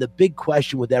 and the big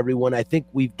question with everyone, I think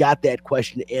we've got that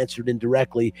question answered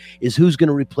indirectly, is who's going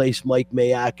to replace Mike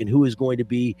Mayock and who is going to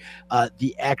be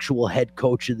the actual head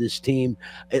coach of this team.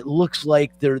 It looks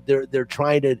like they're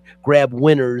trying to grab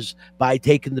winners by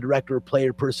taking the director of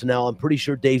player personnel. I'm pretty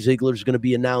sure Dave Ziegler is going to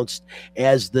be announced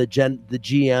as the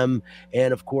GM,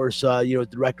 and of course,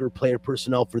 director of player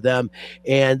personnel for them.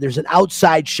 And there's an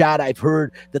outside shot I've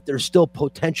heard that they're still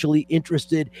potentially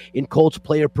interested in Colts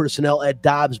player personnel at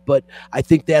Dobbs, but I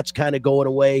think that's kind of going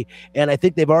away. And I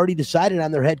think they've already decided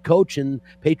on their head coach and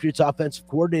Patriots offensive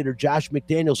coordinator Josh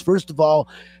McDaniels. First of all,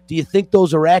 do you think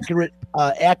those are accurate,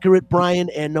 Brian?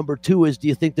 And number two is, do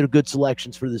you think they're good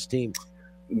selections for this team?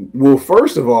 Well,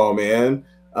 first of all, man,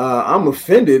 I'm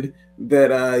offended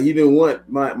that you didn't want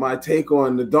my take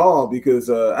on Nadal because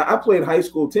I played high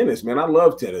school tennis, man. I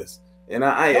love tennis, and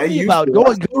I used to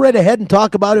go right ahead and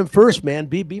talk about him first, man.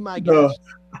 Be my guest.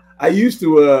 I used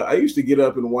to get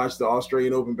up and watch the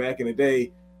Australian Open back in the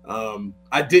day.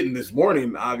 I didn't this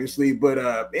morning, obviously, but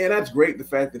man, that's great. The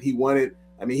fact that he won it.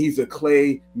 I mean, he's a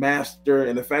clay master,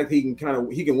 and the fact that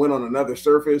he can win on another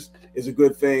surface is a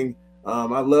good thing.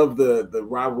 I love the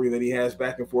rivalry that he has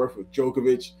back and forth with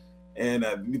Djokovic, and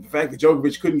the fact that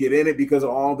Djokovic couldn't get in it because of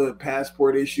all the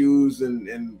passport issues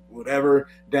and whatever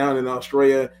down in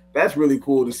Australia. That's really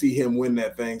cool to see him win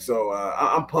that thing. So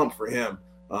I'm pumped for him.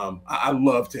 I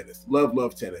love tennis,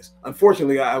 love tennis.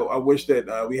 Unfortunately, I wish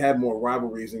that we had more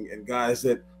rivalries and guys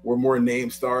that were more name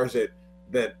stars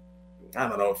that I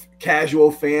don't know if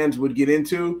casual fans would get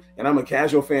into. And I'm a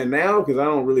casual fan now because I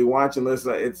don't really watch unless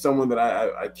it's someone that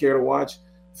I care to watch.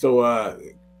 So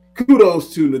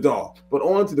kudos to Nadal. But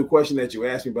on to the question that you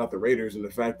asked me about the Raiders and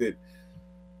the fact that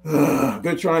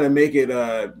they're trying to make it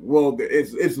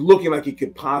it's looking like it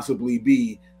could possibly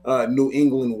be New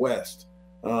England West.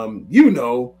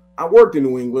 I worked in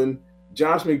New England.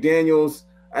 Josh McDaniels,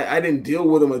 I didn't deal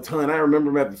with him a ton. I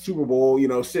remember him at the Super Bowl,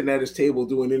 sitting at his table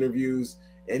doing interviews,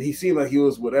 and he seemed like he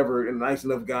was whatever, a nice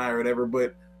enough guy or whatever.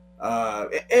 But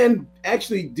and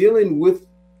actually dealing with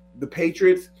the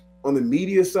Patriots on the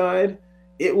media side,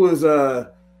 it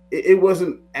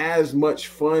wasn't as much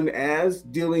fun as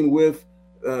dealing with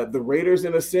the Raiders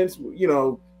in a sense.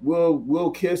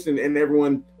 Will Kiss and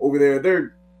everyone over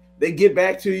there, they get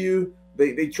back to you.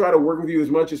 They try to work with you as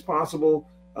much as possible.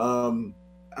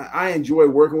 I enjoy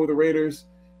working with the Raiders.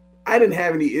 I didn't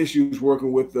have any issues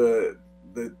working with the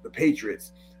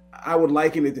Patriots. I would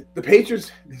liken it to the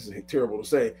Patriots. This is terrible to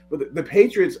say, but the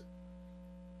Patriots,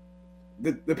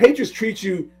 the Patriots treat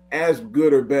you as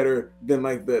good or better than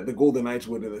like the Golden Knights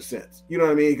would in a sense. You know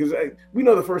what I mean? Because we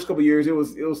know the first couple of years it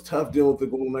was tough dealing with the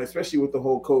Golden Knights, especially with the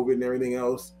whole COVID and everything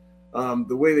else.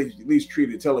 The way they at least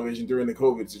treated television during the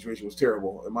COVID situation was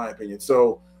terrible, in my opinion.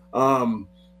 So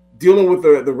dealing with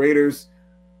the Raiders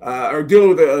or dealing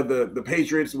with the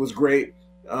Patriots was great.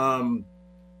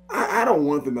 I don't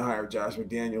want them to hire Josh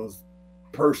McDaniels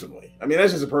personally. I mean,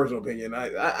 that's just a personal opinion.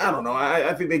 I don't know.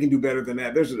 I think they can do better than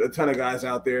that. There's a ton of guys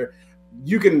out there.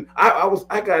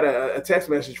 I got a text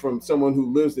message from someone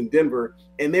who lives in Denver,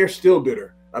 and they're still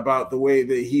bitter about the way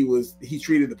that he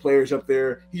treated the players up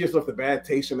there. He just left a bad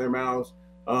taste in their mouths.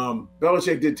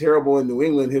 Belichick did terrible in New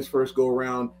England his first go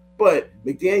around, but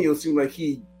McDaniels seemed like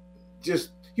he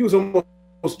was almost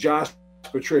Josh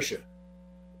Patricia.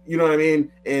 You know what I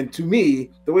mean? And to me,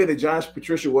 the way that Josh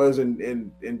Patricia was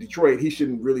in Detroit, he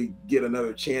shouldn't really get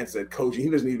another chance at coaching. He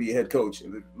doesn't need to be a head coach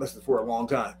unless it's for a long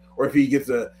time, or if he gets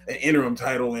an interim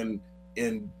title in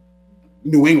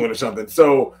New England or something.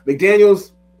 So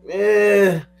McDaniels,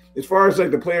 as far as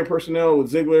like the player personnel with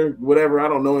Ziegler, whatever, I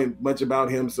don't know much about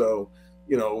him. So,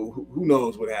 who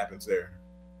knows what happens there.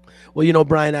 Well,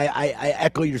 Brian, I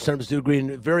echo your sentiments to agree.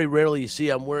 And very rarely you see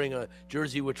I'm wearing a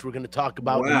jersey, which we're going to talk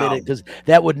about in a minute, because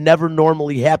that would never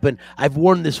normally happen. I've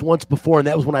worn this once before, and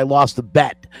that was when I lost a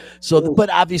bet. So, but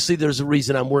obviously there's a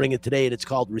reason I'm wearing it today, and it's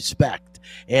called respect.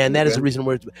 And that is the reason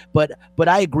but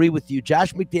I agree with you.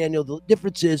 Josh McDaniel, the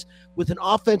difference is with an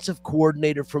offensive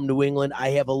coordinator from New England,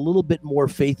 I have a little bit more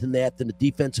faith in that than a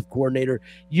defensive coordinator.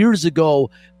 Years ago,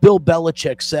 Bill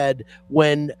Belichick said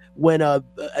Bill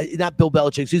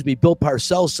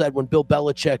Parcells said when Bill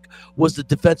Belichick was the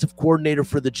defensive coordinator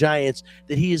for the Giants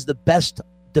that he is the best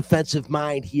defensive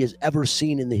mind he has ever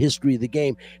seen in the history of the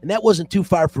game. And that wasn't too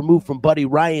far removed from Buddy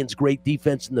Ryan's great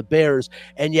defense in the Bears.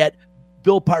 And yet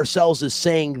Bill Parcells is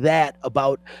saying that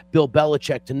about Bill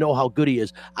Belichick to know how good he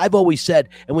is. I've always said,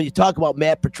 and when you talk about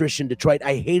Matt Patricia in Detroit,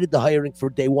 I hated the hiring for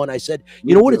day one. I said,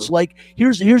 you know what it's like?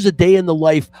 Here's a day in the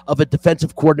life of a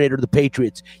defensive coordinator of the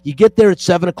Patriots. You get there at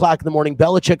 7 o'clock in the morning.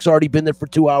 Belichick's already been there for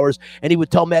 2 hours, and he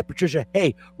would tell Matt Patricia,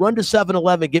 hey, run to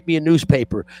 7-Eleven, get me a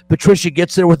newspaper. Patricia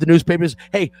gets there with the newspapers.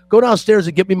 Hey, go downstairs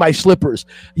and get me my slippers.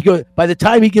 By the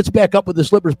time he gets back up with the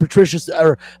slippers,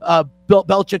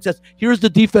 Belichick says, here's the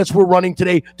defense we're running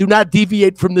today. Do not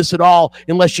deviate from this at all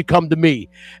unless you come to me.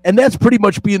 And that's pretty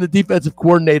much being the defensive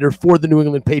coordinator for the New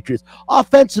England Patriots.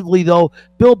 Offensively, though,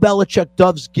 Bill Belichick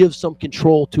does give some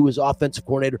control to his offensive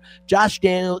coordinator. Josh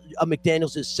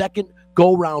McDaniels is second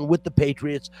go-round with the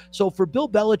Patriots. So for Bill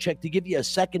Belichick to give you a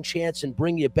second chance and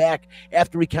bring you back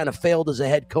after he kind of failed as a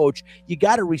head coach, you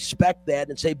got to respect that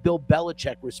and say Bill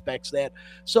Belichick respects that.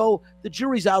 So the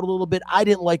jury's out a little bit. I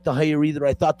didn't like the hire either.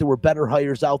 I thought there were better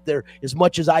hires out there. As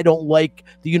much as I don't like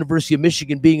the University of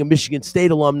Michigan being a Michigan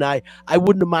State alumni, I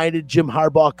wouldn't have minded Jim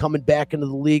Harbaugh coming back into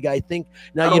the league. I think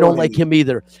now you don't like him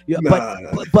either. Yeah,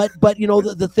 but you know,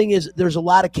 the thing is, there's a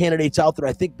lot of candidates out there.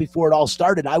 I think before it all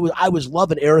started, I was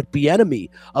loving Eric Bieniemy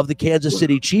of the Kansas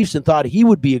City Chiefs and thought he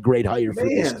would be a great hire for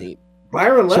this team.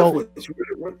 Byron Leftwich.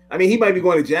 I mean, he might be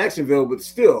going to Jacksonville, but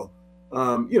still,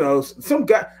 you know, some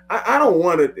guy. I don't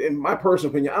want it. In my personal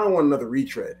opinion, I don't want another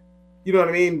retread. You know what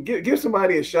I mean? Give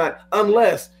somebody a shot.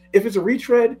 Unless if it's a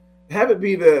retread, have it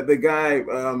be the guy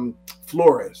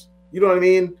Flores. You know what I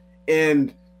mean?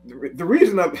 And the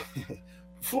reason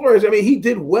Flores, I mean, he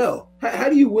did well. How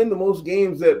do you win the most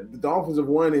games that the Dolphins have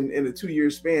won in a 2-year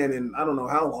span in I don't know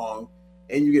how long,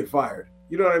 and you get fired?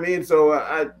 You know what I mean?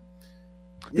 So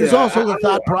there's also the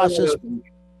thought process.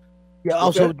 Yeah.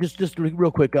 Also, just real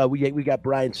quick, we got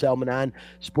Brian Selman on,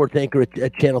 sports anchor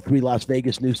at Channel 3 Las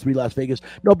Vegas, News 3 Las Vegas.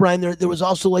 No, Brian, there was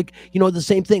also the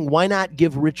same thing. Why not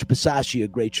give Rich Bisaccia a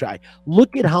great try?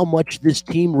 Look at how much this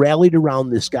team rallied around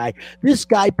this guy. This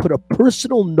guy put a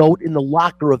personal note in the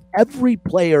locker of every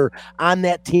player on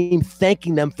that team,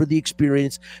 thanking them for the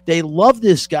experience. They love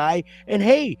this guy, and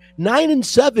hey,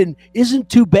 9-7 isn't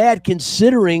too bad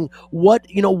considering what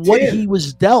he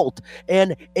was dealt,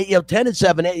 and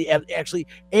 10-7. Actually,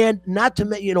 and not to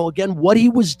mention, again, what he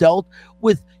was dealt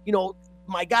with,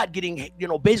 my God, getting,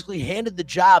 basically handed the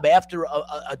job after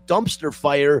a dumpster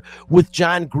fire with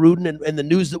John Gruden and the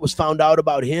news that was found out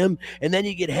about him. And then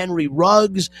you get Henry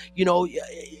Ruggs,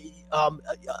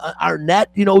 Arnett,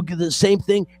 the same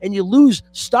thing. And you lose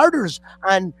starters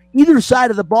on either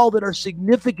side of the ball that are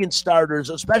significant starters,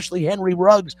 especially Henry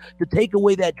Ruggs, to take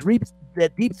away that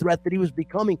deep threat that he was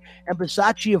becoming. And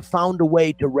Bisaccia found a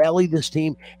way to rally this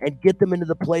team and get them into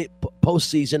the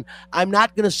postseason. I'm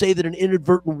not going to say that an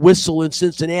inadvertent whistle in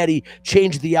Cincinnati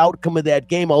changed the outcome of that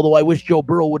game, although I wish Joe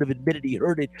Burrow would have admitted he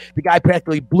heard it. The guy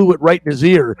practically blew it right in his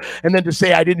ear. And then to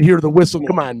say, I didn't hear the whistle,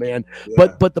 come on, man. Yeah.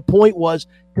 But the point was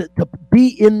to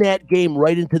be in that game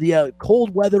right into the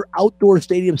cold weather outdoor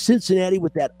stadium, Cincinnati,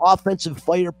 with that offensive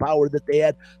firepower that they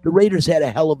had. The Raiders had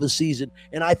a hell of a season.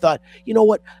 And I thought, you know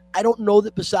what? I don't know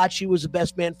that Bisaccia was the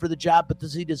best man for the job, but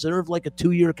does he deserve like a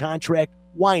 2-year contract?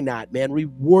 Why not, man?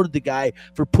 Reward the guy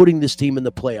for putting this team in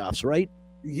the playoffs, right?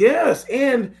 Yes,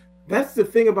 and that's the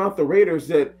thing about the Raiders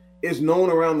that is known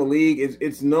around the league.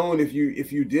 It's known if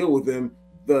you deal with them,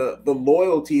 the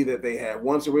loyalty that they have.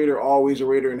 Once a Raider, always a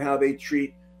Raider, and how they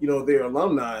treat their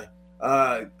alumni.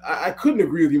 I couldn't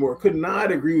agree with you more. Could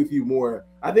not agree with you more.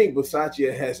 I think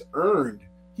Bisaccia has earned.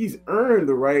 He's earned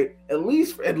the right at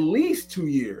least 2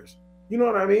 years. You know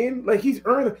what I mean? Like he's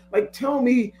earned. Like tell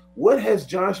me, what has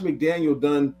Josh McDaniel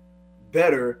done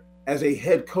better as a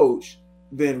head coach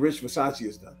than Rich Bisaccia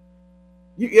has done?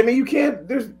 You can't.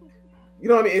 There's,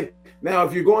 what I mean. Now,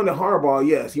 if you're going to Harbaugh,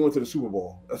 yes, he went to the Super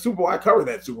Bowl. I covered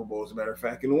that Super Bowl, as a matter of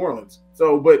fact, in New Orleans.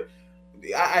 So, but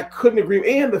I couldn't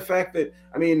agree. And the fact that,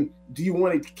 do you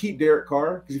want to keep Derek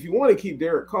Carr? Because if you want to keep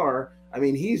Derek Carr,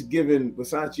 he's given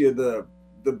Bisaccia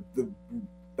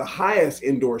the highest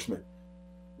endorsement.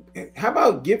 How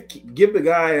about give the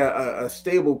guy a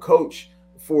stable coach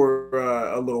for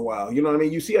a little while? You know what I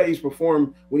mean? You see how he's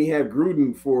performed when he had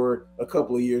Gruden for a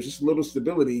couple of years, just a little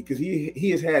stability, because he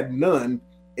has had none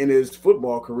in his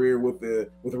football career with the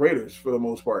Raiders for the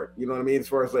most part. You know what I mean? As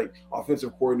far as like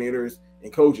offensive coordinators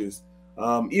and coaches,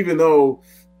 even though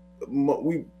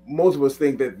most of us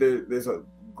think that there's a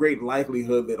great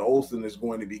likelihood that Olsen is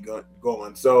going to be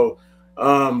going. So,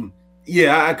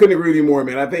 yeah, I couldn't agree with you more,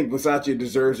 man. I think Bisaccia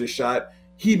deserves a shot.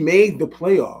 He made the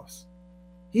playoffs.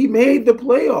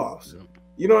 Yeah.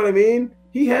 You know what I mean?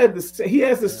 He has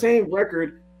the same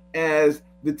record as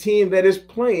the team that is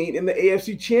playing in the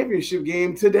AFC Championship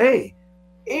game today.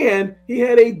 And he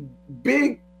had a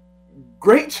big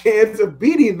great chance of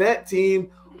beating that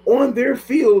team on their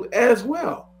field as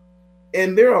well.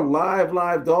 And they're a live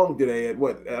dog today at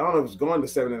what? I don't know if it's going to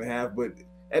 7.5, but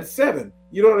at 7.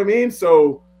 You know what I mean?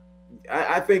 So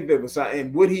I think that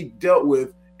and what he dealt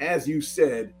with, as you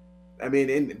said, I mean,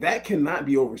 and that cannot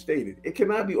be overstated. It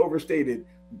cannot be overstated,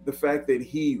 the fact that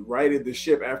he righted the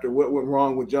ship after what went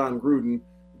wrong with John Gruden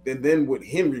and then with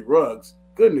Henry Ruggs.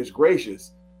 Goodness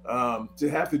gracious. To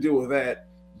have to deal with that,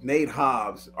 Nate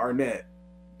Hobbs, Arnett,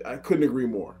 I couldn't agree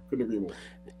more.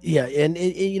 Yeah, and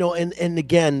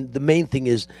again, the main thing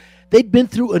is they've been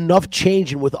through enough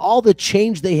change, and with all the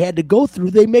change they had to go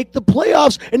through, they make the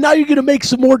playoffs, and now you're going to make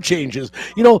some more changes.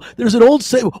 There's an old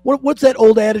say. What's that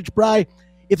old adage, Bri?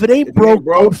 If it ain't broke,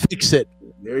 don't fix it.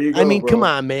 There you go. I mean, bro. come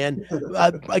on, man.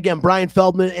 Again, Brian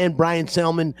Feldman and Brian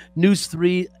Salmon, News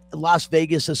 3, Las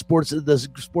Vegas, the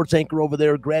sports anchor over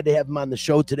there. Glad to have him on the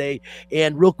show today.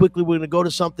 And real quickly, we're going to go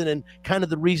to something and kind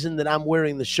of the reason that I'm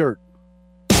wearing the shirt.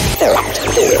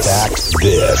 Fact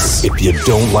this. If you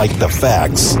don't like the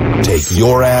facts, take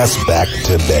your ass back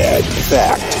to bed.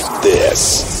 Fact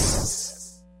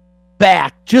this.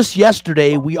 Back just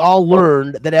yesterday, we all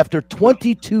learned that after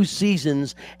 22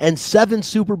 seasons and 7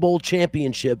 Super Bowl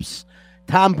championships,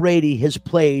 Tom Brady has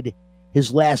played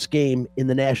his last game in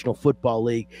the National Football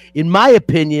League. In my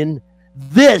opinion,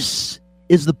 this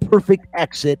is the perfect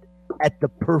exit at the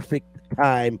perfect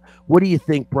time. What do you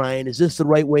think, Brian? Is this the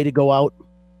right way to go out?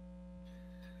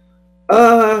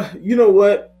 You know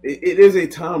what? It is a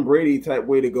Tom Brady type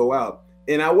way to go out.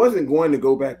 And I wasn't going to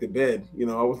go back to bed.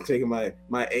 I wasn't taking my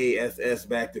ASS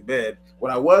back to bed.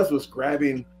 What I was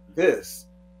grabbing this.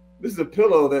 This is a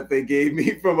pillow that they gave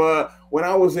me from when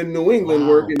I was in New England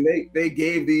working. They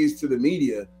gave these to the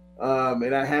media.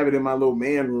 And I have it in my little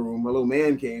man room, my little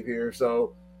man cave here.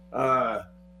 So,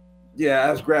 yeah,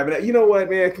 I was grabbing it. You know what,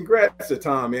 man? Congrats to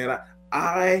Tom, man.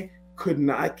 I could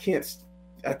not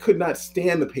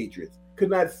stand the Patriots. Could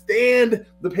not stand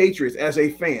the Patriots as a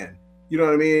fan. You know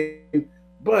what I mean?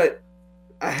 But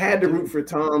I had to root for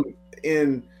Tom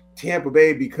in Tampa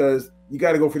Bay because you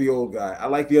got to go for the old guy. I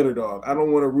like the underdog. I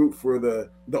don't want to root for the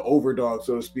overdog,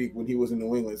 so to speak, when he was in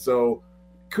New England. So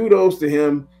kudos to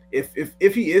him.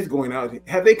 If he is going out,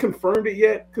 have they confirmed it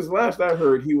yet? Because last I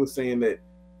heard, he was saying that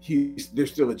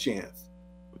there's still a chance.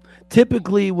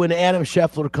 Typically, when Adam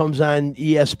Scheffler comes on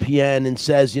ESPN and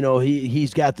says,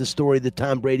 he's got the story that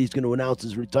Tom Brady's going to announce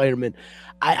his retirement,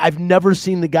 I've never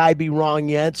seen the guy be wrong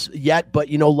yet, but,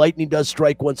 lightning does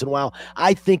strike once in a while.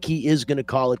 I think he is going to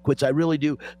call it quits. I really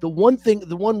do. The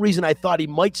one reason I thought he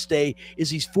might stay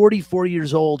is he's 44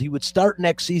 years old. He would start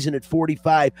next season at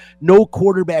 45. No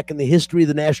quarterback in the history of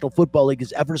the National Football League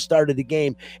has ever started a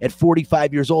game at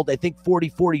 45 years old. I think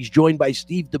 44, he's joined by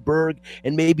Steve DeBerg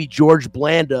and maybe George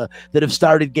Blanda that have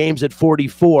started games at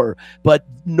 44, but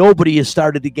nobody has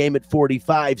started a game at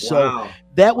 45. So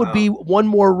that would be one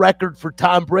more record for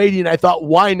Tom Brady. And I thought,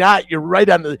 why not? You're right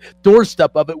on the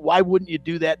doorstep of it. Why wouldn't you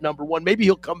do that, number one? Maybe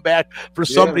he'll come back for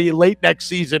somebody late next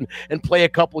season and play a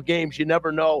couple games. You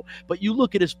never know. But you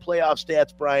look at his playoff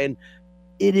stats, Brian,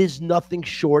 it is nothing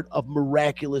short of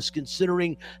miraculous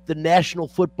considering the National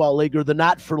Football League or the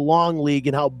not-for-long league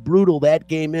and how brutal that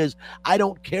game is. I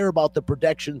don't care about the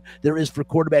protection there is for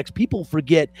quarterbacks. People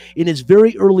forget in his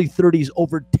very early 30s,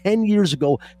 over 10 years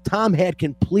ago, Tom had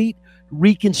complete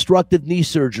reconstructive knee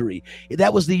surgery.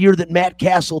 That was the year that Matt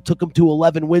Castle took him to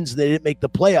 11 wins and they didn't make the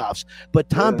playoffs. But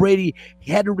Tom Brady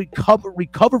had to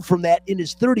recover from that in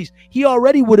his 30s. He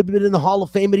already would have been in the Hall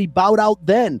of Fame and he bowed out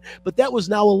then. But that was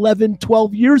now 11,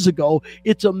 12 years ago.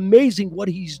 It's amazing what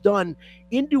he's done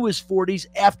into his 40s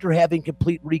after having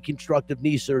complete reconstructive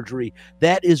knee surgery.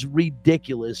 That is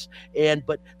ridiculous.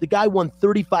 But the guy won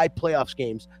 35 playoffs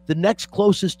games. The next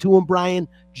closest to him, Brian,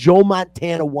 Joe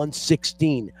Montana won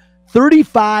 16.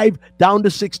 35 down to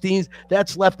 16s,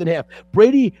 that's left in half.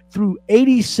 Brady threw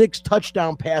 86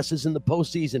 touchdown passes in the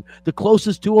postseason. The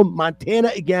closest to him,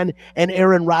 Montana again, and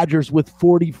Aaron Rodgers with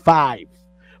 45.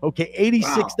 Okay,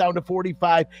 86 down to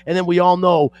 45. And then we all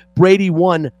know Brady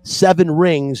won 7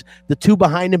 rings. The 2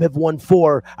 behind him have won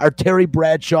 4 are Terry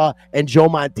Bradshaw and Joe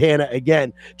Montana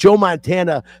again. Joe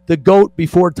Montana, the GOAT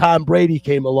before Tom Brady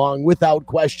came along, without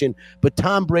question. But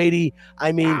Tom Brady,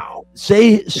 I mean,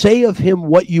 say of him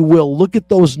what you will. Look at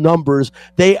those numbers.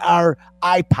 They are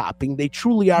eye-popping. They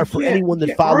truly are for anyone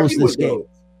that follows this game.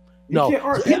 No,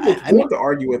 people want to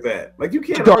argue with that. Like, you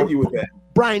can't argue with that.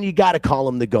 Brian, you got to call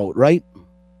him the GOAT, right?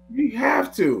 You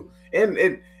have to. And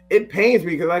it pains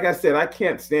me because, like I said, I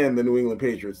can't stand the New England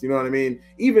Patriots. You know what I mean?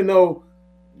 Even though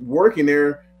working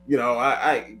there, you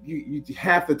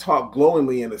have to talk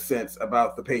glowingly in a sense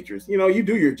about the Patriots. You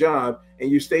do your job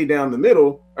and you stay down the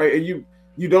middle. Or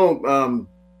you don't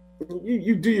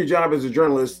you do your job as a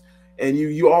journalist, and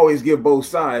you always give both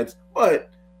sides. But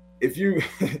if you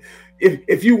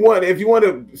if you want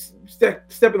to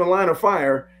step in the line of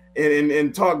fire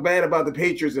and talk bad about the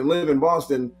Patriots and live in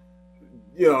Boston,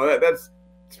 that's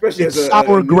especially it's as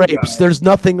sour grapes. There's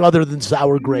nothing other than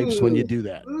sour grapes when you do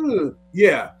that.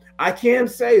 Yeah, I can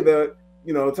say that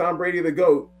Tom Brady, the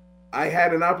GOAT. I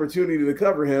had an opportunity to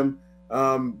cover him,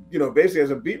 basically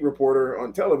as a beat reporter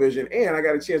on television, and I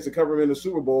got a chance to cover him in the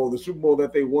Super Bowl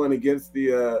that they won against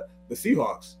the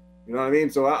Seahawks. You know what I mean?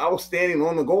 So I was standing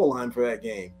on the goal line for that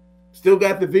game. Still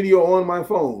got the video on my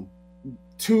phone.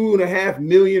 2.5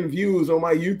 million views on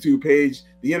my YouTube page.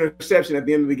 The interception at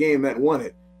the end of the game that won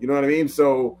it. You know what I mean?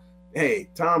 So, hey,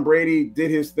 Tom Brady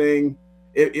did his thing.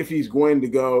 If he's going to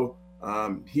go,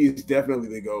 he's definitely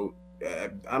the GOAT.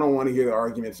 I don't want to hear the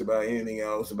arguments about anything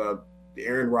else, about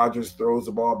Aaron Rodgers throws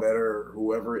the ball better or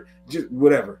whoever. Just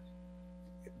whatever.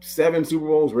 7 Super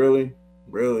Bowls, really?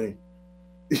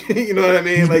 You know what I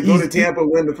mean? Like, go to Tampa,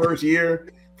 win the first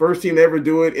team to ever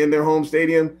do it in their home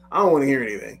stadium. I don't want to hear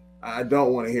anything. I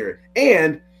don't want to hear it.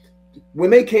 And when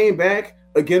they came back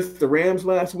against the Rams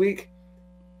last week,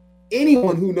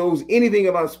 anyone who knows anything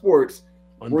about sports,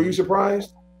 were you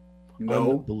surprised?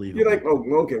 No. You're like, oh,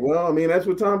 okay. Well, I mean, that's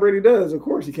what Tom Brady does. Of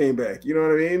course he came back. You know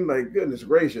what I mean? Like, goodness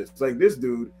gracious. It's like this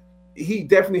dude, he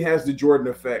definitely has the Jordan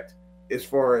effect as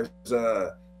far as,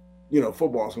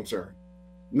 football is concerned.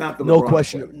 Not the no LeBron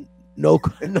question. effect. No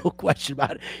question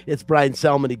about it. It's Brian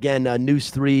Selman again, News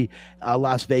 3,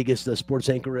 Las Vegas, the sports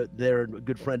anchor there, a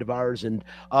good friend of ours. And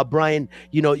Brian,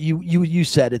 you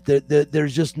said it.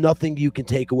 There's just nothing you can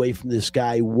take away from this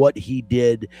guy. What he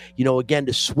did, again,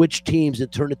 to switch teams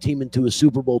and turn a team into a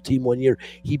Super Bowl team one year.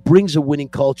 He brings a winning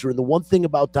culture. And the one thing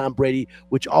about Tom Brady,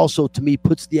 which also to me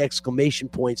puts the exclamation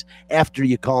points after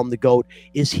you call him the GOAT,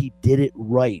 is he did it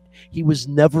right. He was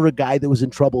never a guy that was in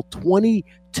trouble.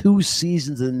 22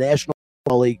 seasons in the National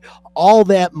League, all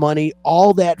that money,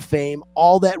 all that fame,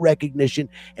 all that recognition,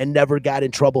 and never got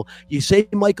in trouble. You say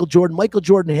Michael Jordan. Michael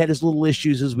Jordan had his little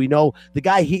issues, as we know. The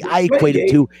guy I equated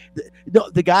to,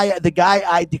 Deflategate,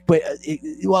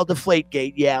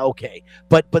 yeah, okay,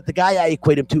 but the guy I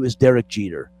equate him to is Derek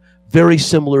Jeter. Very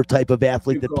similar type of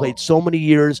athlete that played so many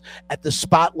years at the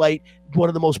spotlight, one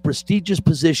of the most prestigious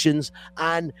positions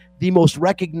on the most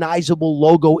recognizable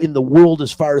logo in the world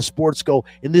as far as sports go.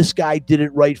 And this guy did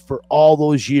it right for all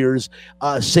those years.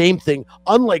 Same thing.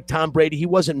 Unlike Tom Brady, he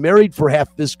wasn't married for half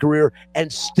of his career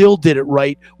and still did it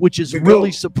right, which is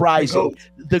really surprising.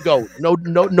 The GOAT.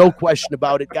 No question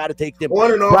about it. Got to take them.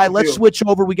 Brian, let's switch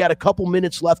over. We got a couple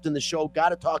minutes left in the show. Got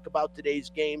to talk about today's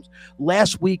games.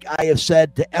 Last week, I have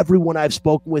said to everyone I've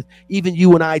spoken with, even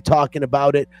you and I talking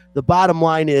about it, the bottom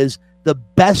line is the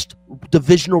best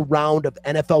divisional round of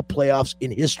NFL playoffs in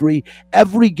history.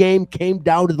 Every game came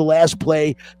down to the last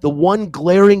play. The one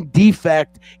glaring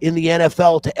defect in the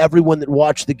NFL to everyone that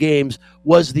watched the games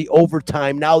was the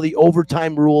overtime. Now the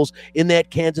overtime rules in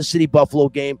that Kansas City-Buffalo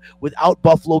game, without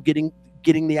Buffalo getting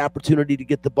the opportunity to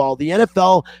get the ball. The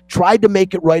NFL tried to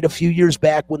make it right a few years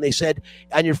back when they said,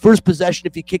 on your first possession,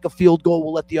 if you kick a field goal,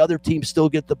 we'll let the other team still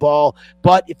get the ball.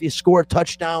 But if you score a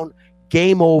touchdown,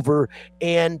 game over.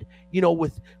 And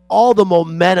with all the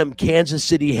momentum Kansas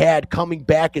City had coming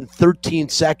back in 13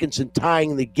 seconds and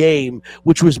tying the game,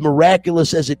 which was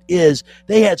miraculous as it is,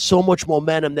 they had so much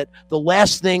momentum that the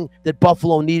last thing that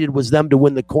Buffalo needed was them to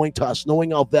win the coin toss,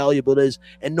 knowing how valuable it is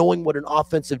and knowing what an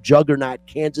offensive juggernaut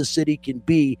Kansas City can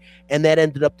be. And that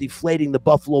ended up deflating the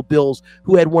Buffalo Bills,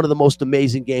 who had one of the most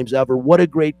amazing games ever. What a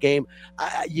great game.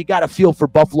 You got to feel for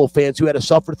Buffalo fans who had to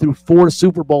suffer through 4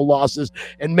 Super Bowl losses.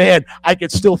 And man, I can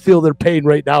still feel their pain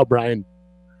right now, Brian.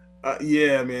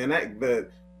 Yeah, man,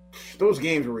 those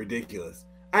games were ridiculous.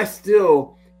 I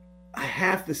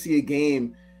have to see a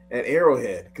game at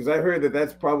Arrowhead because I heard that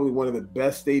that's probably one of the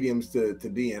best stadiums to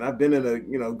be in. I've been in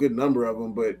a good number of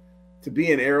them, but to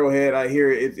be in Arrowhead, I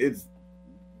hear it's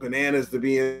bananas to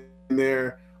be in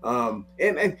there.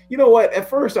 And you know what? At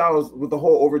first, I was with the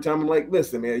whole overtime. I'm like,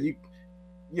 listen, man, you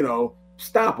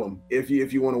stop them if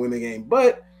you want to win the game.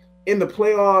 But in the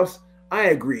playoffs, I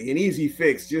agree. An easy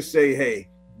fix. Just say, hey,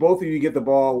 both of you get the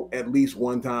ball at least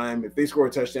one time. If they score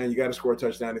a touchdown, you got to score a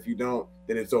touchdown. If you don't,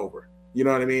 then it's over. You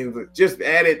know what I mean? Just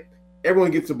add it. Everyone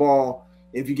gets the ball.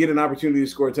 If you get an opportunity to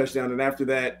score a touchdown, and after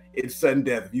that, it's sudden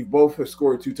death. If you both have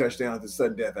scored 2 touchdowns, it's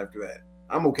sudden death after that.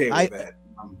 I'm okay with that.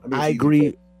 I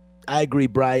agree. I agree,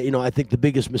 Brian. I think the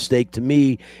biggest mistake to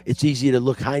me, it's easy to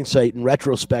look hindsight in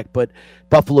retrospect, but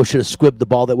Buffalo should have squibbed the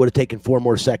ball. That would have taken 4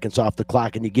 more seconds off the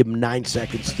clock, and you give them 9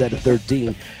 seconds instead of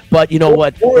 13. But you know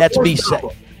what? That's me saying.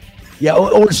 Yeah,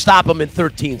 or stop them in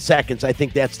 13 seconds. I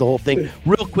think that's the whole thing.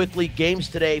 Real quickly, games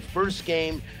today. First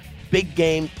game, big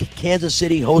game, Kansas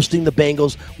City hosting the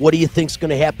Bengals. What do you think's going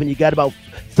to happen? You got about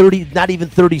 30, not even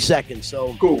 30 seconds.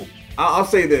 So cool. I'll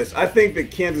say this. I think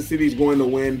that Kansas City is going to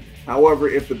win. However,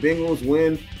 if the Bengals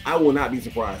win, I will not be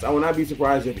surprised. I will not be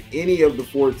surprised if any of the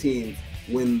 4 teams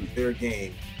win their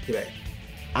game today.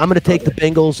 I'm going to take the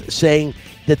Bengals, saying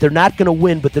that they're not going to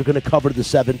win, but they're going to cover the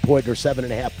 7-point or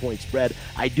 7.5-point spread.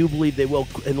 I do believe they will.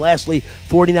 And lastly,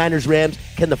 49ers Rams.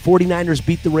 Can the 49ers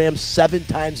beat the Rams 7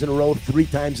 times in a row, 3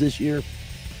 times this year?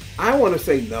 I want to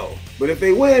say no, but if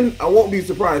they win, I won't be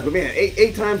surprised. But man,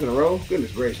 8 times in a row,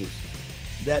 goodness gracious.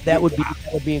 That would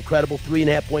be incredible.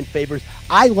 3.5-point favors.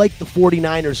 I like the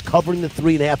 49ers covering the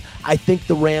 3.5. I think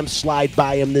the Rams slide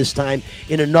by them this time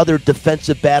in another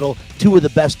defensive battle. 2 of the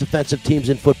best defensive teams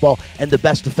in football and the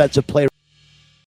best defensive player.